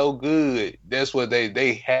did so good. That's what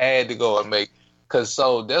they had to go and make.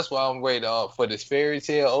 So that's why I'm ready for this Fairy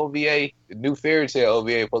Tail OVA. The new Fairy Tail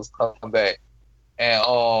OVA is supposed to come back, and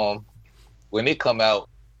when it come out,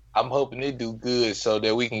 I'm hoping it do good so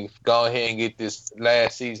that we can go ahead and get this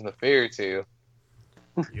last season of Fairy Tail.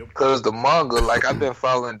 Because the manga, like I've been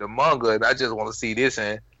following the manga, and I just want to see this,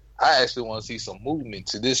 and I actually want to see some movement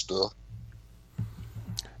to this stuff.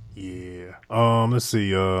 Yeah. Let's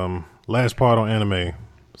see. Last part on anime.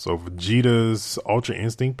 So Vegeta's Ultra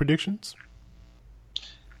Instinct predictions.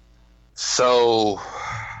 So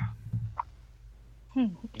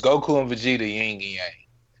Goku and Vegeta yin and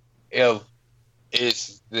yang.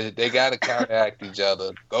 If they gotta counteract each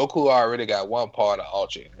other. Goku already got one part of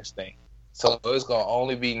Ultra Instinct. So it's gonna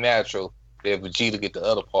only be natural that Vegeta get the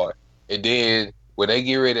other part. And then when they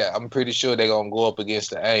get ready, I'm pretty sure they're gonna go up against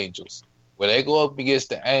the Angels. When they go up against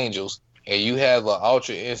the Angels and you have an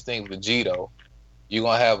Ultra Instinct Vegito, you're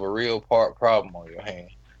gonna have a real problem on your hand.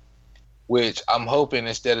 Which I'm hoping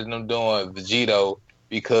instead of them doing Vegito,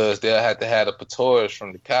 because they'll have to have the Patorius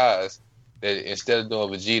from the Kais, that instead of doing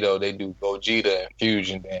Vegito, they do Gogeta and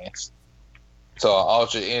Fusion Dance. So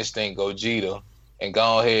Ultra Instinct Gogeta, and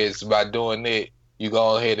go ahead by doing it, you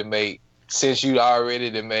go ahead and make, since you already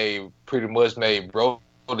pretty much made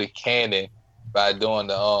Broly canon by doing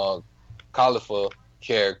the Caulifla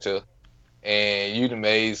character, and you done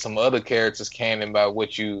made some other characters canon by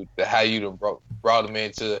how you done brought them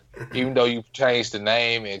into. Even though you changed the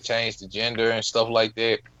name and changed the gender and stuff like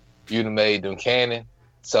that, you done made them canon.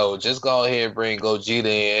 So just go ahead and bring Gogeta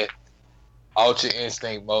in, Ultra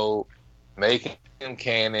Instinct mode, make him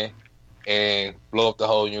canon, and blow up the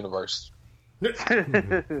whole universe.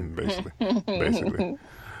 Basically.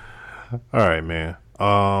 All right, man.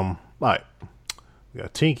 Right. We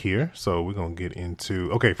got Tink here, so we're gonna get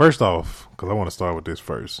into. Okay, first off, because I want to start with this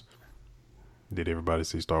first. Did everybody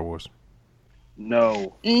see Star Wars?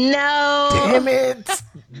 No. Damn it!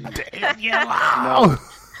 Damn you! No.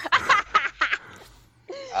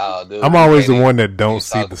 Oh, dude, I'm always the one that don't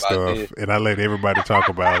see the stuff, and I let everybody talk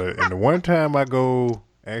about it. And the one time I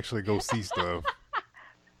actually go see stuff,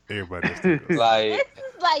 everybody has to go. Like, this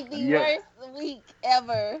is like the worst week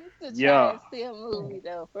ever to try to see a movie,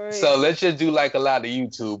 though. For real. So let's just do like a lot of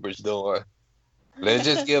YouTubers doing. Let's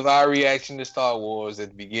just give our reaction to Star Wars at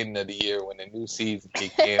the beginning of the year when the new season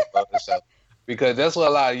kicked in for the show. Because that's what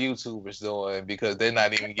a lot of YouTubers doing, because they're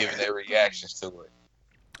not even giving their reactions to it.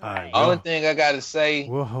 Only thing I gotta say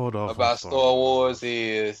about Star Wars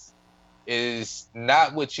is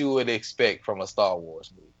not what you would expect from a Star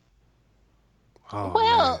Wars movie.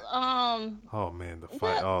 Oh man, the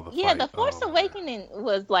fight! The Force Awakening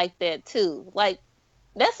was like that too. Like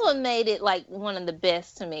that's what made it like one of the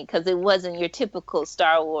best to me, because it wasn't your typical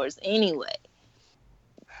Star Wars anyway.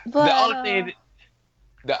 But the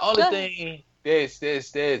only thing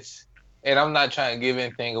that's and I'm not trying to give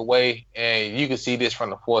anything away, and you can see this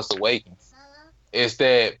from the Force Awakens, is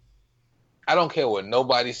that I don't care what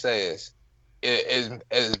nobody says.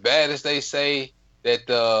 As bad as they say that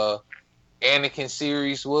the Anakin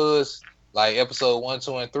series was, like episode 1,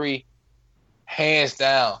 2, and 3, hands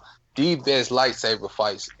down the best lightsaber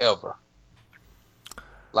fights ever.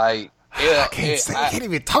 Like I can't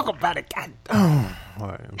even talk about it. God.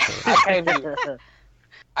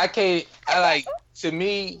 To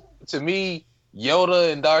me,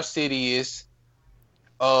 Yoda and Darth Sidious,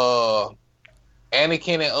 Anakin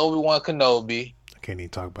and Obi-Wan Kenobi. I can't even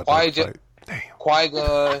talk about that fight. Damn.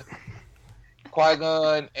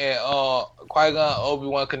 Qui-Gon and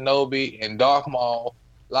Obi-Wan Kenobi and Darth Maul,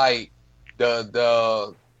 like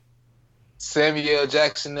the Samuel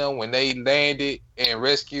Jackson them when they landed and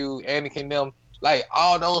rescued Anakin them, like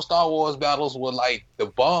all those Star Wars battles were like the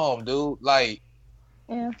bomb, dude. Like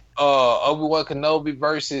Obi-Wan Kenobi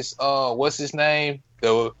versus what's his name?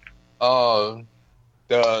 The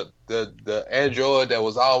android that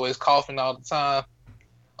was always coughing all the time.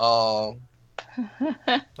 I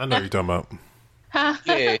know what you're talking about.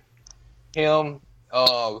 Yeah, him.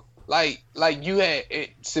 Like you had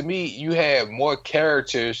to me, you had more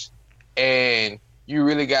characters, and you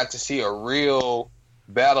really got to see a real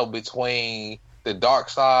battle between the dark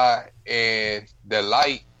side and the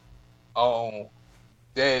light on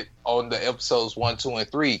the episodes 1, 2,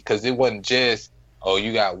 and 3, because it wasn't just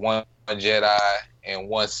you got one Jedi and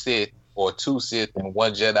one Sith, or two Sith and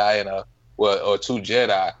one Jedi or two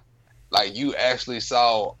Jedi. Like you actually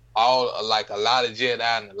saw a lot of Jedi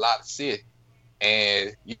and a lot of Sith,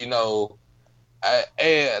 and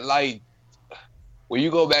like when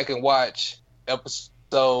you go back and watch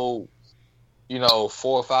episode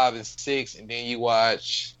 4, 5, and 6, and then you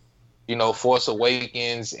watch Force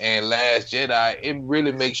Awakens and Last Jedi, it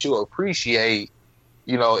really makes you appreciate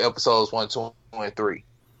episodes 1, 2, and 3.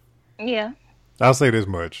 Yeah, I'll say this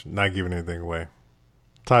much, not giving anything away.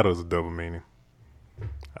 Title is a double meaning.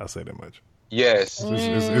 I'll say that much. Yes,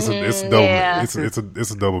 it's a double. Yeah. It's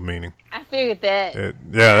a double meaning. I figured that.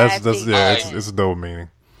 It's a double meaning.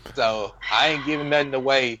 So I ain't giving nothing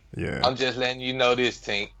away. Yeah, I'm just letting you know this,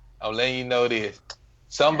 Tink. I'm letting you know this.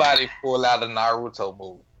 Somebody pull out a Naruto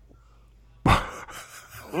move.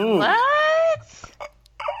 What?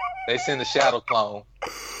 They send a shadow clone.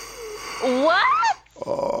 What?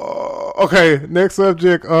 Okay, next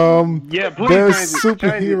subject. Please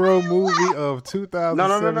superhero movie of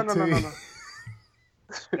 2017.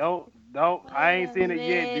 No, I ain't seen it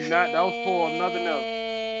yet. Don't spoil nothing else.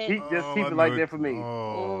 Keep it like that for me.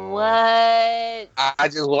 What? I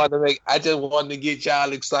just wanted to get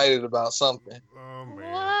y'all excited about something. Oh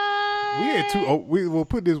man. What? We had two. We'll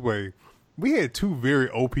put it this way. We had two very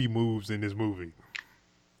OP moves in this movie.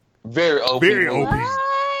 Very OP. What?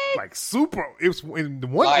 Like super. It was in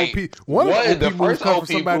one OP. One of the OP moves come from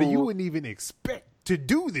somebody you wouldn't even expect to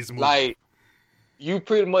do this movie. Like you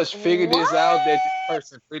pretty much figured this out, that this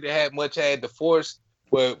person pretty had the Force.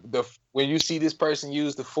 When you see this person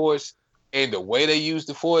use the Force and the way they use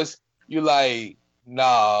the Force, you like,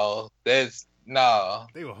 no, that's no.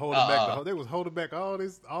 They were holding back. They was holding back all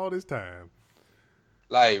this time.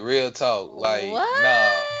 Like real talk. Like what?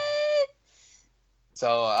 nah.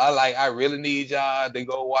 So I really need y'all to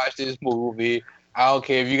go watch this movie. I don't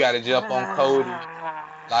care if you got to jump on Cody.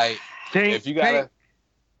 Like if you gotta,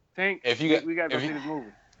 we gotta go see this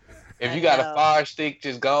movie. If you got a fire stick,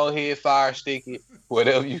 just go ahead, fire stick it.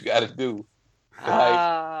 Whatever you got to do. Like,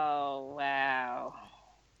 oh wow!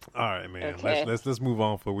 All right, man. Okay. Let's move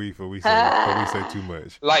on before we say too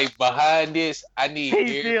much. Like behind this, I need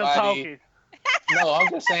He's still everybody. talking. No, I'm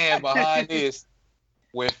just saying behind this.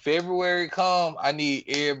 When February come, I need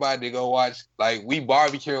everybody to go watch. Like we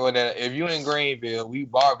barbecuing at. If you in Greenville, we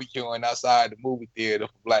barbecuing outside the movie theater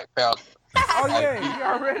for Black Panther. Oh yeah, you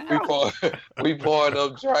already know. We pouring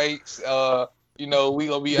up drinks. You know, we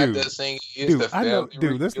gonna be out there singing. It's the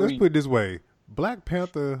family. Let's put it this way. Black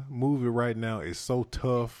Panther movie right now is so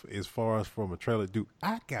tough as far as from a trailer. Dude,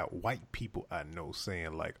 I got white people I know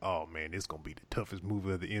saying like, "Oh man, this gonna be the toughest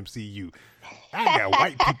movie of the MCU." I got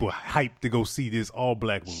white people hyped to go see this all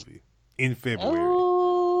black movie in February.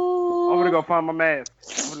 Ooh. I'm gonna go find my mask.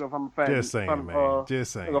 I'm gonna go find my fat. Just saying, man.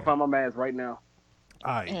 Just saying. I'm gonna go find my mask right now.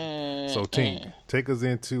 All right. So, Tink, take us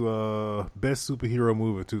into best superhero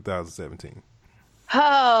movie of 2017.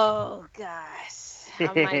 Oh gosh. I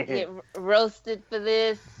might get roasted for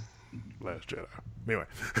this. Last Jedi. Anyway.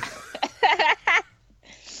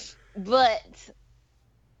 But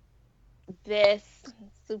best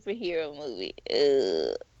superhero movie.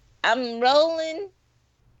 I'm rolling.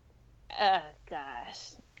 Oh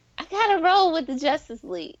gosh. I gotta roll with the Justice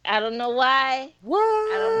League. I don't know why. What?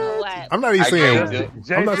 I don't know why. I'm not even saying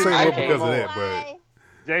what I because of that, but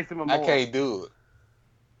Jason Momoa. I can't do it.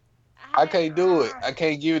 I can't do it. I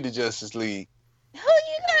can't give it to Justice League. Who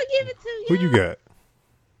you gonna give it to? Who you got?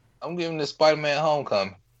 I'm giving the Spider-Man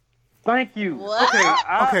Homecoming. Thank you. What?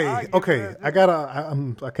 Okay. I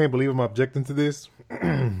can't believe I'm objecting to this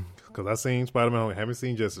because I seen Spider-Man. I haven't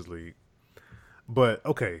seen Justice League, but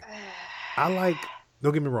okay.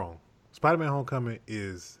 Don't get me wrong. Spider-Man Homecoming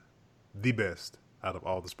is the best out of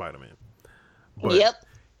all the Spider-Man. But yep.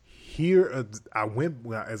 Here,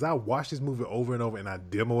 as I watch this movie over and over, and I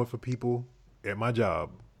demo it for people at my job.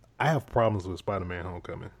 I have problems with Spider-Man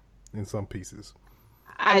Homecoming in some pieces.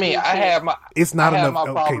 I have my. It's not enough. My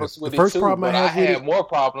problems with the first it too, problem I have more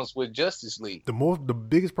problems with Justice League. The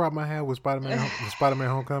biggest problem I have with Spider-Man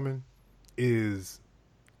Homecoming is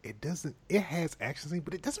it has action scenes,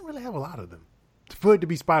 but it doesn't really have a lot of them for it to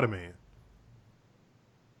be Spider-Man.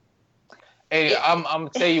 Hey, I'm gonna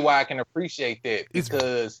tell you why I can appreciate that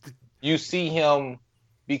because you see him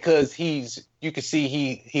because you can see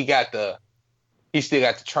he still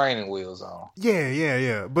got the training wheels on.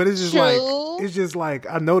 Yeah. But it's just like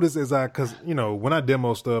I notice because when I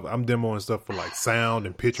demo stuff, I'm demoing stuff for like sound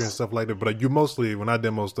and picture and stuff like that. But when I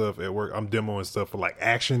demo stuff at work, I'm demoing stuff for like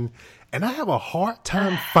action, and I have a hard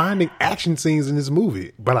time finding action scenes in this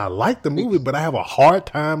movie. But I like the movie, but I have a hard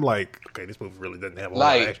time this movie really doesn't have a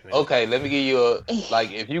lot of action. Okay, let me give you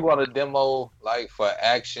if you want to demo for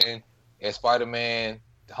action and Spider-Man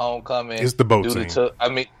Homecoming, it's the boat scene.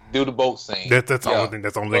 Do the boat scene. That's the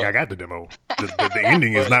only thing I got to demo. The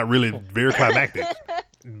ending is not really very climactic.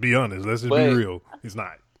 Be honest, let's just be real. It's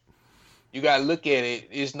not. You gotta look at it.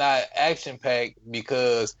 It's not action packed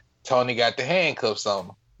because Tony got the handcuffs on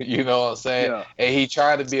him. You know what I'm saying? Yeah. And he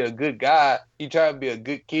tried to be a good guy. He tried to be a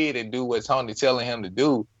good kid and do what Tony telling him to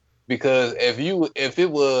do. Because if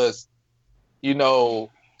it was,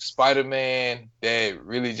 Spider-Man that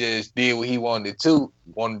really just did what he wanted to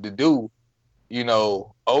do,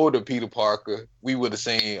 older Peter Parker, we would have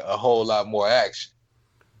seen a whole lot more action.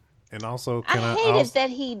 And also, I hated that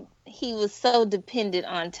he was so dependent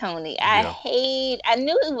on Tony. I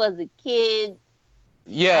knew he was a kid.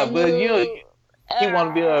 Yeah, but he want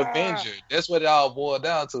to be an Avenger. That's what it all boiled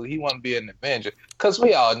down to. He want to be an Avenger. Because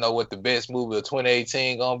we all know what the best movie of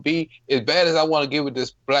 2018 going to be. As bad as I want to give it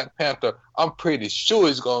this Black Panther, I'm pretty sure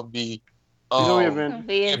it's going to be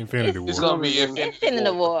Infinity War. It's going to be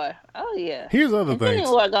Infinity War. Oh, yeah. Here's other thing.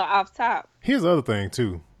 Infinity War go off top. Here's the other thing,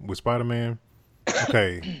 too, with Spider-Man.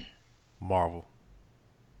 Okay, Marvel,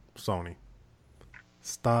 Sony,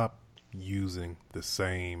 stop using the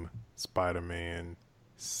same Spider-Man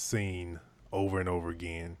scene over and over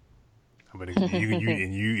again. I mean,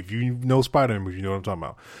 if you know Spider-Man, you know what I'm talking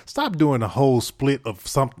about. Stop doing a whole split of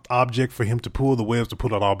some object for him to pull the webs to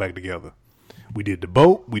put it all back together. We did the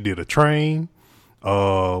boat. We did a train.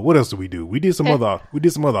 What else did we do? We did some other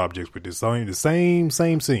objects with this the same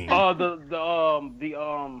scene.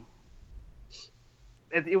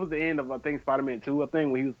 It was the end of I think Spider-Man 2. I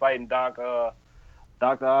think when he was fighting Dr. Oz.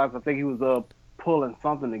 I think he was pulling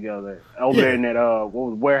something together over there in that what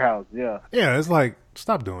was warehouse. Yeah. Yeah, it's like,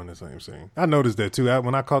 stop doing the same scene. I noticed that too.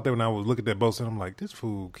 When I caught that when I was looking at that boat scene, I'm like, this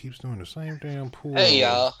fool keeps doing the same damn pull. Hey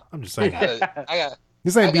y'all, I'm just saying.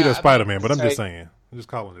 This ain't beat up Spider-Man, but I'm just saying. I'm just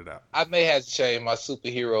calling it out. I may have to change my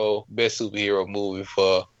best superhero movie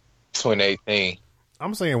for 2018.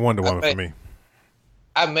 I'm saying Wonder Woman for me.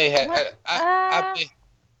 I may have. I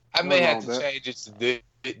may have to change it to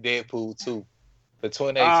Deadpool 2 for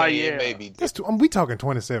 2018. Maybe. We talking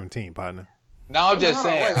 2017, partner. No, I'm just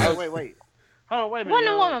saying. Wait. Hold on, wait a minute.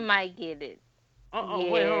 Wonder Woman might get it.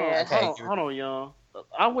 Wait, hold on, y'all.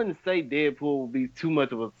 I wouldn't say Deadpool would be too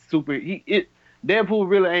much of a super. Deadpool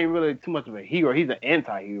really ain't really too much of a hero. He's an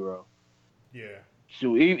anti-hero. Yeah.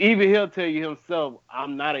 Shoot, even he'll tell you himself,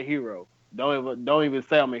 "I'm not a hero. Don't even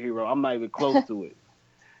say I'm a hero. I'm not even close to it."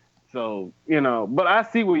 So but I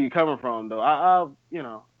see where you're coming from, though.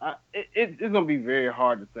 It's gonna be very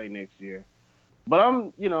hard to say next year. But I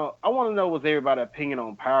want to know what's everybody's opinion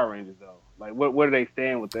on Power Rangers, though. Like, where do they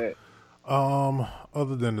stand with that?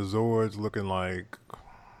 Other than the Zords looking like,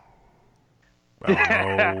 I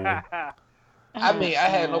don't know. I mean, I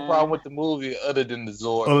had no problem with the movie other than the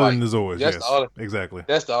Zords. Other than the Zords, yes, exactly.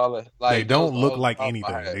 That's the all. Like, they don't look like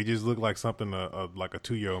anything. They just look like something like a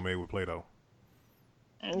 2-year-old made with Play-Doh.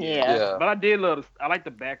 Yeah. But I like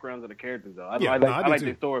the backgrounds of the characters, though. I like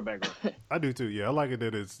the story background. I do too. Yeah, I like it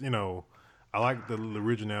that it's I like the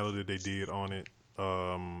originality they did on it.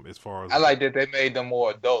 As far as I like that they made them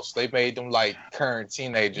more adults. They made them like current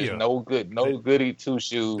teenagers. Yeah. No goody two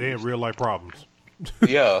shoes. They had real life problems.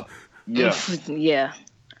 Yeah. Yeah.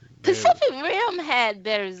 Pacific Rim had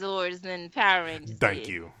better Zords than Power Rangers. Thank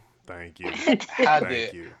you. Thank you.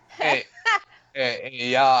 And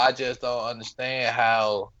y'all, I just don't understand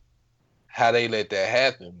how they let that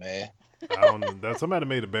happen, man. Somebody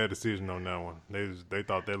made a bad decision on that one. They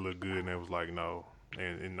thought that looked good, and it was like no.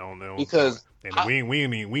 And on that one, because we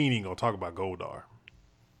ain't even gonna talk about Goldar.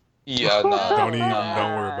 Yeah, no. Don't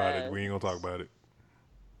worry about it. We ain't gonna talk about it.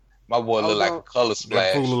 My boy look like a color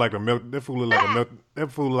splash. That fool look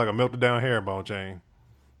like a melted down herringbone chain.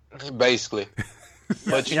 Basically.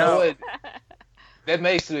 But you know what? That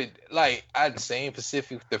makes it like I'd seen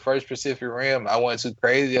the first Pacific Rim. I wasn't too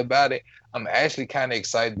crazy about it. I'm actually kind of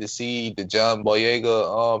excited to see the John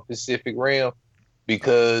Boyega Pacific Rim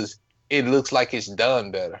because it looks like it's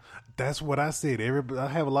done better. That's what I said. I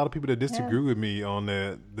have a lot of people that disagree with me on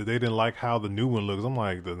that they didn't like how the new one looks. I'm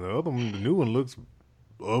like, the new one looks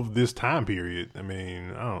of this time period. I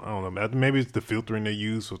mean, I don't know. Maybe it's the filtering they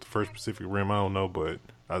use with the first Pacific Rim. I don't know, but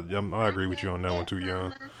I agree with you on that one too,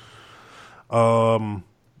 Young.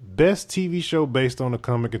 Best TV show based on a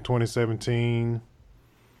comic in 2017.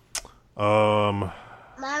 Mama.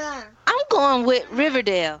 I'm going with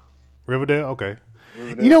Riverdale. Riverdale? Okay.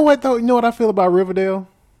 Riverdale. You know what though? You know what I feel about Riverdale?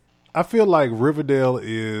 I feel like Riverdale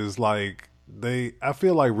is Pretty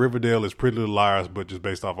Little Liars, but just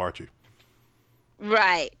based off Archie.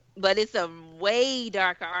 Right. But it's a way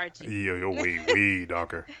darker Archie. Yeah, way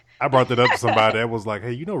darker. I brought that up to somebody that was like,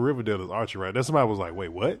 hey, Riverdale is Archie, right? Then somebody was like,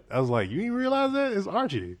 wait, what? I was like, you didn't realize that? It's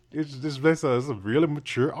Archie. It's just based on, it's a really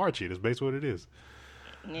mature Archie. That's based on what it is.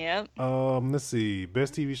 Yep. Let's see.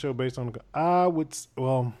 Best TV show based on Agents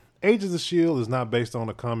of S.H.I.E.L.D. is not based on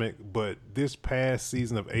a comic, but this past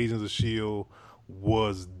season of Agents of S.H.I.E.L.D.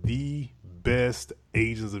 was the best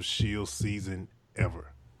Agents of S.H.I.E.L.D. season ever.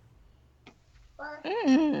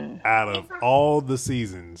 Out of all the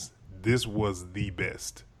seasons, this was the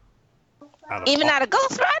best. Out of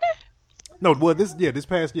Ghost Rider? No, well, this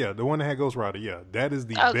past, the one that had Ghost Rider, that is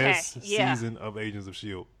the best season of Agents of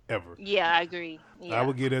S.H.I.E.L.D. ever. Yeah, I agree. Yeah. I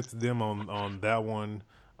would give that to them on that one.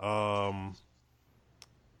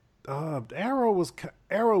 Arrow was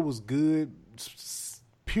good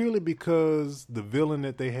purely because the villain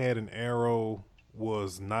that they had in Arrow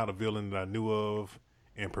was not a villain that I knew of,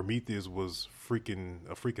 and Prometheus was a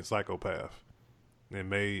freaking psychopath and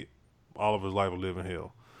made all of his life a living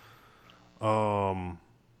hell.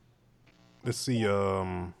 Let's see.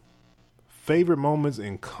 Favorite moments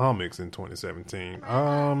in comics in 2017.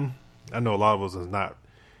 I know a lot of us is not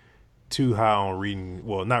too high on reading.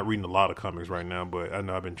 Well, not reading a lot of comics right now, but I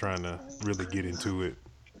know I've been trying to really get into it.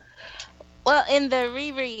 Well, in the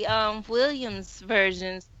Riri Williams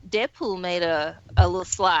versions, Deadpool made a little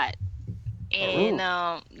slot, and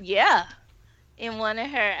in one of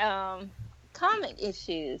her comic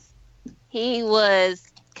issues, he was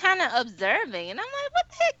kind of observing, and I'm like, what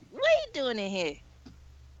the heck? What are you doing in here?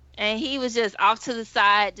 And he was just off to the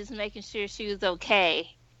side, just making sure she was okay.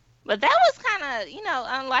 But that was kind of,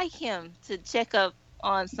 unlike him to check up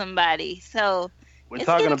on somebody. So we're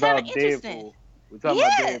talking about Deadpool. We're talking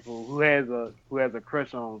about Deadpool, who has a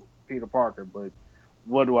crush on Peter Parker, but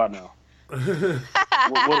what do I know?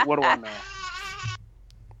 what do I know?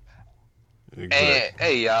 Exactly. And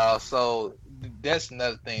hey, y'all. So that's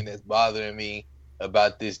another thing that's bothering me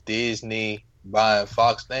about this Disney buying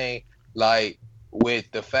Fox thing. Like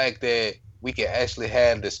with the fact that we can actually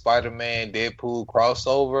have the Spider-Man Deadpool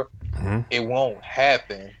crossover, it won't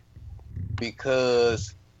happen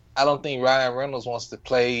because I don't think Ryan Reynolds wants to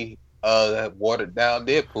play watered down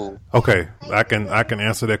Deadpool. Okay, I can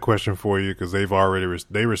answer that question for you because they've already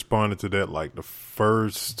they responded to that like the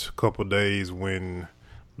first couple days when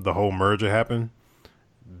the whole merger happened.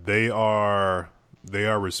 They are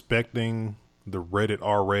respecting the rated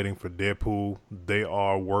R rating for Deadpool. They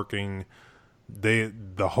are working.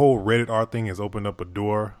 The whole rated R thing has opened up a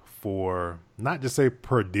door for not just say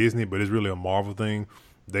per Disney, but it's really a Marvel thing.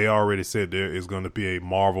 They already said there is going to be a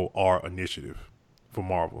Marvel R initiative for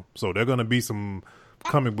Marvel. So there are going to be some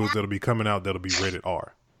comic books that'll be coming out that'll be rated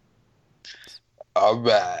R. All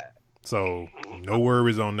right. So no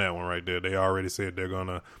worries on that one right there. They already said there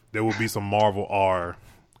will be some Marvel R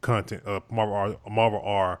content, Marvel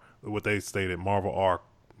R, what they stated, Marvel R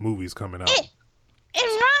movies coming out. And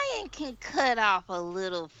Ryan can cut off a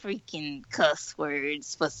little freaking cuss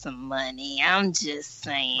words for some money. I'm just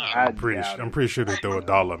saying. I'm pretty sure they throw a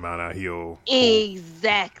dollar amount out here.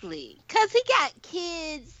 Exactly. Because he got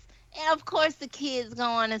kids. And of course the kids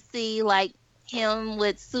going to see like him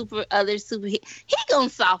with other super. He going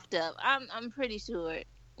to soft up. I'm pretty sure.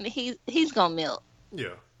 He's going to melt.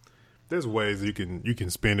 Yeah. There's ways you can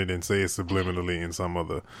spin it and say it subliminally in some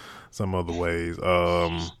other ways.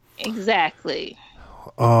 Exactly.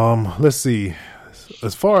 Let's see.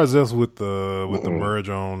 As far as us with the merge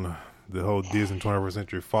on the whole Disney 21st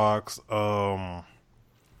Century Fox, I'm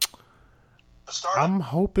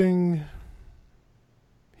hoping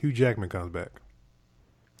Hugh Jackman comes back.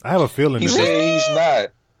 I have a feeling he said he's not.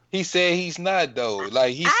 He said he's not though.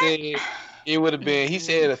 Like he said it would have been. He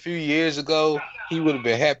said a few years ago he would have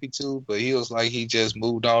been happy to, but he was like he just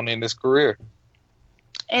moved on in his career.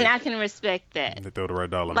 And I can respect that. They throw the right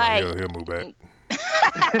dollar, like, he'll move back.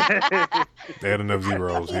 They had enough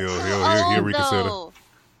zeros. He'll reconsider. No.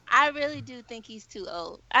 I really do think he's too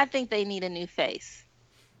old. I think they need a new face.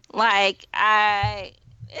 Like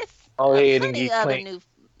it's plenty other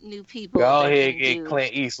new people. Go ahead and get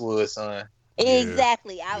Clint Eastwood, son.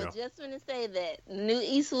 Exactly. I was just going to say that new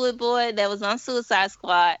Eastwood boy that was on Suicide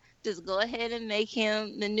Squad. Just go ahead and make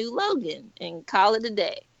him the new Logan and call it a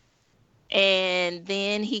day. And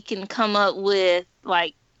then he can come up with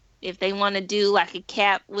like if they want to do like a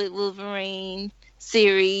Cap with Wolverine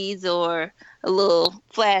series or a little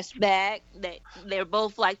flashback that they're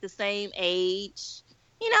both like the same age,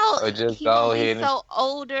 you know, or just he go won't ahead be so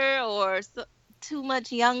older or too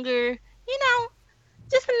much younger, you know,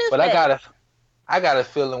 just a new But face. I got a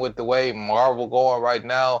feeling with the way Marvel going right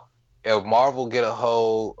now, if Marvel get a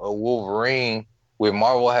hold of Wolverine, with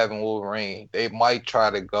Marvel having Wolverine, they might try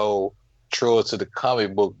to go true to the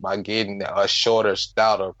comic book by getting a shorter,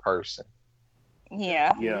 stouter person.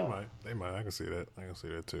 Yeah. They might. I can see that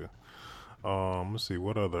too. Let's see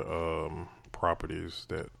what other properties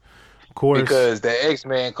that, of course, because the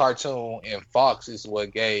X-Men cartoon and Fox is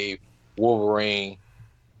what gave Wolverine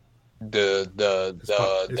the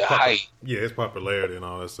height. Yeah, its popularity and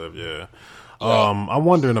all that stuff. Yeah. I'm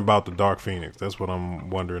wondering about the Dark Phoenix. That's what I'm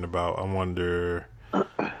wondering about. I wonder.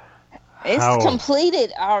 It's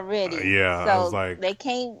completed already. Yeah, so I was like, they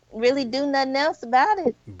can't really do nothing else about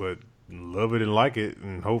it. But love it and like it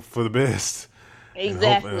and hope for the best.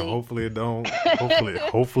 Exactly. And hopefully it don't.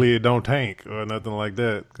 hopefully it don't tank or nothing like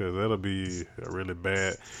that, because that'll be really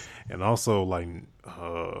bad. And also like,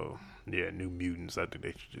 New Mutants. I think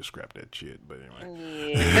they should just scrap that shit. But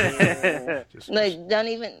anyway, yeah. Don't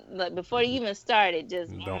even before you even started.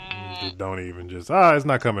 Just don't even. It's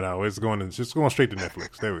not coming out. It's going straight to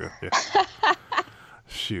Netflix. There we go. Yeah.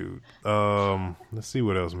 Shoot. Let's see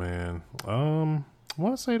what else, man. I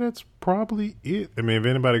want to say that's probably it. I mean, if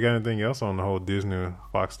anybody got anything else on the whole Disney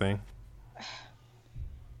Fox thing.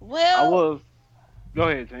 Well, Go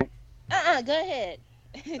ahead, Jane. Go ahead.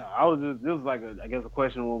 No, this was like a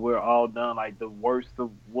question when we're all done, like what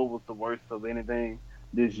was the worst of anything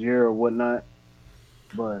this year or whatnot.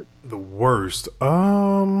 But the worst,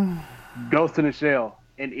 Ghost in the Shell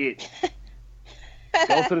and It.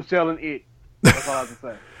 Ghost in the Shell and It. That's all I have to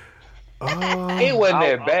say. It wasn't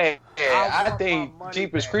that bad. I think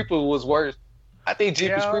Jeepers Creepers was worse. I think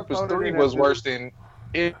Jeepers Creepers 3 was worse than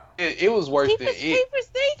it. It was worse than it. Jeepers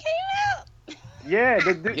 3 came out. Yeah,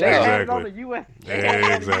 they had it on the US.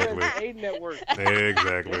 Exactly. USA network.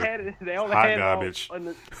 Exactly. They only Hot had garbage. it on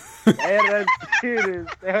the, they had it in theaters.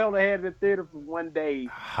 They only had it in theater for one day,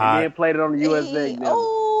 and then played it on the USA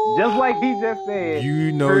network. Just like he just said.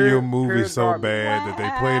 You know your movie's so bad that they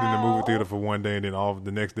played in the movie theater for one day, and then all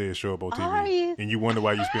the next day it show up on TV, and you wonder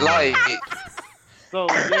why you spend Like, money. So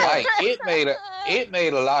yeah. like it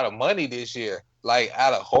made a lot of money this year. Like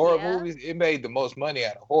out of horror movies, it made the most money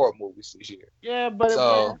out of horror movies this year. Yeah, but it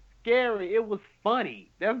wasn't scary. It was funny.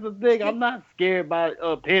 That's the thing. I'm not scared by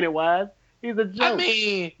Pennywise. He's a joke. I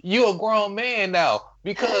mean, you a grown man now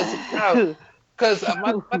because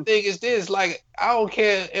my thing is this: like, I don't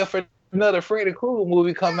care if another Freddy Krueger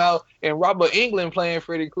movie come out and Robert Englund playing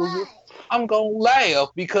Freddy Krueger. I'm gonna laugh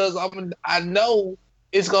because I know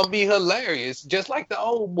it's gonna be hilarious, just like the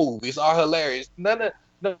old movies are hilarious.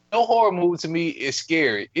 No horror movie to me is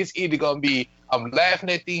scary. It's either gonna be I'm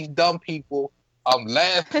laughing at these dumb people, I'm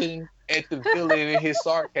laughing at the villain and his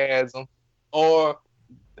sarcasm, or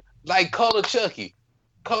like Cult of Chucky.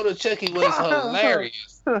 Cult of Chucky was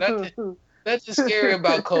hilarious. That's just scary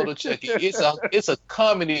about Cult of Chucky. It's a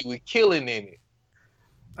comedy with killing in it.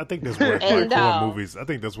 I think that's what like, horror movies. I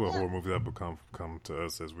think that's what horror movies have come to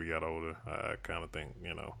us as we got older. I kind of think,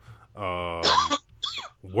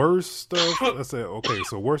 worst stuff. Let's say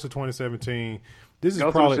so worst of 2017. This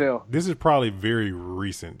is probably very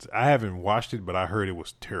recent. I haven't watched it, but I heard it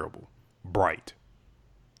was terrible. Bright.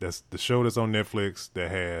 That's the show that's on Netflix that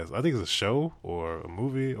has, I think it's a show or a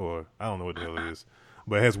movie or I don't know what the hell it is,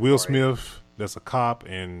 but it has Will Smith. That's a cop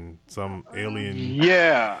and some alien.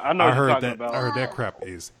 Yeah, I know. I heard that crap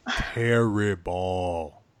is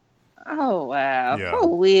terrible. Oh wow! Yeah. For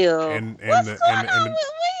Will. What's going on with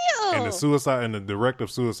Will? And the Suicide and the director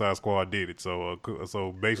of Suicide Squad did it. So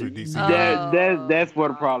basically DC. That's what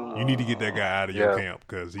the problem is. You need to get that guy out of your camp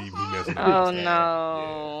because he messing up. Oh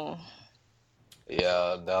no.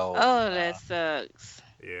 Yeah, no. Oh, that sucks.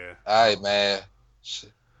 Yeah. All right, man.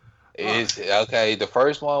 It's okay. The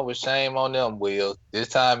first one was shame on them, Will. This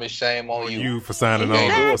time it's shame on you. You for signing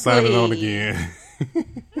on again.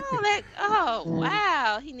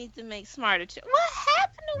 Wow. He needs to make smarter choices. What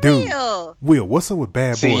happened to Dude, Will? Will, what's up with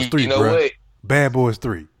Bad Boys 3, bro? What? Bad Boys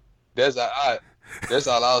 3. That's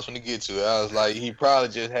all I was going to get to. I was like, he probably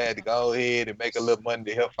just had to go ahead and make a little money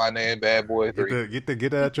to help finance Bad Boys 3. Get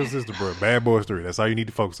that out your system, bro. Bad Boys 3. That's all you need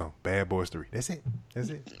to focus on. Bad Boys 3. That's it.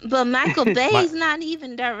 But Michael Bay's not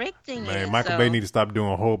even directing it. Man, Michael Bay need to stop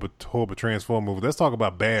doing horrible Transform movies. Let's talk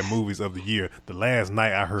about bad movies of the year. The last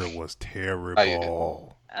night I heard was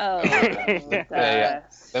terrible. Oh, gosh.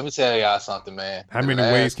 Let me tell y'all something, man. How many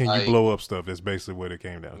ways can you blow up stuff? That's basically what it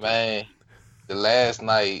came down to. Man, the last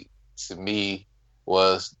night to me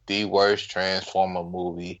was the worst Transformer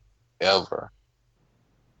movie ever.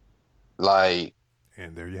 Like,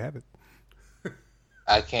 and there you have it.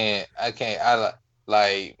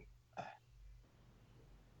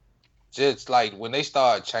 Just like when they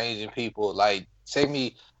start changing people, like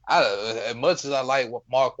as much as I like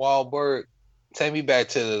Mark Wahlberg, take me back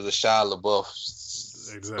to the Shia LaBeouf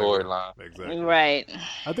storyline. Exactly. Right.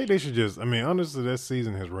 I think they should honestly, that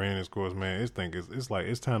season has ran its course, man. It's time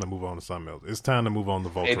to move on to something else. It's time to move on to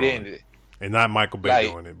Voltron. And not Michael Bay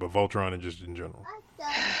doing it, but Voltron and just in general.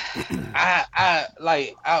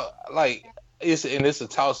 It's a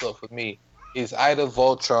toss up for me. It's either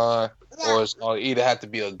Voltron or it's gonna either have to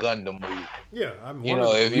be a Gundam movie. Yeah,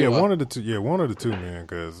 one of the two, man.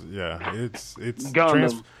 Because it's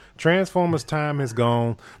Gundam. Transformers time has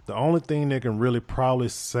gone. The only thing that can really probably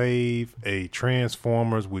save a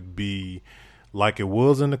Transformers would be like it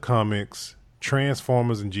was in the comics.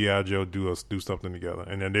 Transformers and G.I. Joe do something together,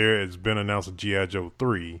 and then there has been announced a G.I. Joe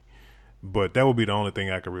 3, but that would be the only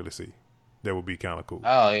thing I could really see. That would be kind of cool.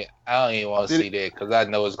 I don't even want to see that because I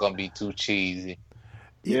know it's gonna be too cheesy.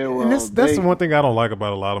 Yeah, well, and that's the one thing I don't like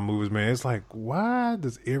about a lot of movies, man. It's like, why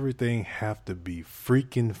does everything have to be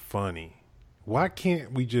freaking funny? Why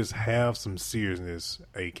can't we just have some seriousness,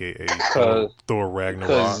 aka Thor Ragnarok?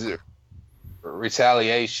 Because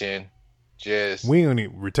retaliation, we don't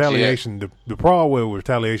need retaliation. The problem with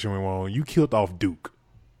retaliation went wrong. You killed off Duke.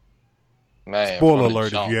 Man, spoiler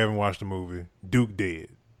alert! If you haven't watched the movie, Duke dead.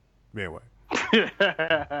 Anyway.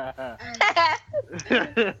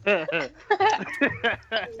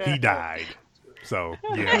 He died. So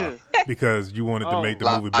yeah, because you wanted to make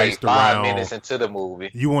the movie based around 5 minutes into the movie.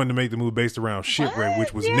 You wanted to make the movie based around Shipwreck,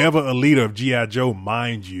 which was never a leader of G.I. Joe,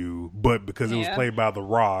 mind you, but because it was played by The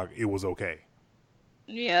Rock, it was okay.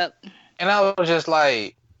 Yep. And I was just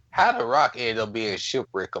like, How The Rock end up being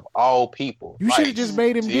shipwreck of all people? You should have just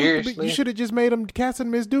made him. Seriously? You should have just made him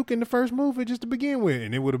Captain Miss Duke in the first movie just to begin with,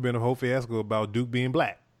 and it would have been a whole fiasco about Duke being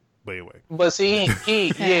black. But anyway. But see,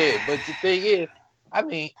 yeah. But the thing is, I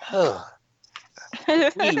mean,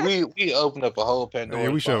 we opened up a whole Pandora. Yeah,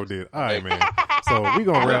 we sure did. All right, man. So we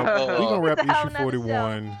gonna wrap issue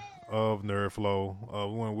 41 of Nerd Flow.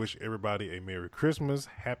 We want to wish everybody a Merry Christmas,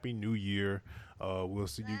 Happy New Year. We'll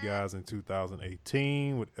see you guys in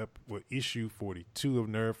 2018 with issue 42 of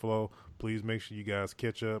Nerd Flow. Please make sure you guys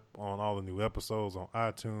catch up on all the new episodes on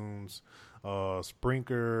iTunes,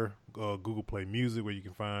 Sprinkler, Google Play Music, where you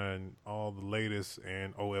can find all the latest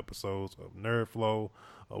and old episodes of Nerd Flow.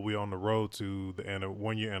 We're on the road to the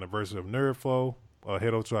 1-year anniversary of Nerd Flow.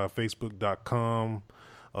 Head over to our Facebook.com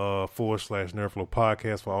 /Nerdflow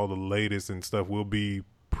podcast for all the latest and stuff. We'll be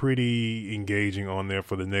pretty engaging on there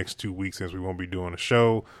for the next 2 weeks since we won't be doing a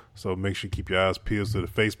show. So make sure you keep your eyes peeled to the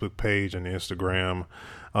Facebook page and the Instagram.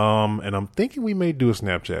 And I'm thinking we may do a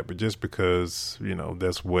Snapchat, but just because,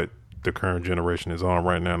 that's what the current generation is on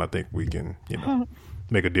right now. And I think we can,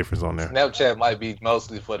 make a difference on there. Snapchat might be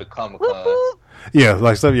mostly for the Comic-Con. Yeah,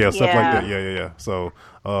 stuff like that. Yeah. So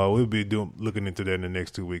we'll be looking into that in the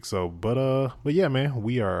next 2 weeks. So, but yeah, man,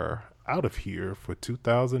 we are out of here for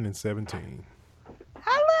 2017.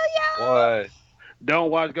 What? Don't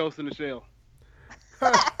watch Ghost in the Shell.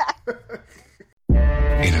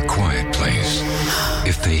 In a quiet place,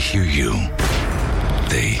 if they hear you,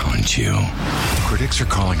 they hunt you. Critics are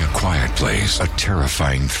calling A Quiet Place a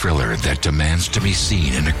terrifying thriller that demands to be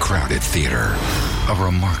seen in a crowded theater. A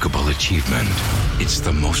remarkable achievement. It's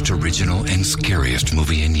the most original and scariest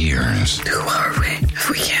movie in years. Who are we if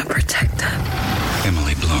we can't protect them?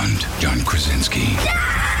 Emily Blunt, John Krasinski.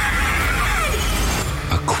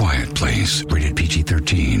 A Quiet Place, rated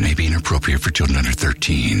PG-13, may be inappropriate for children under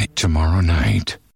 13. Tomorrow night.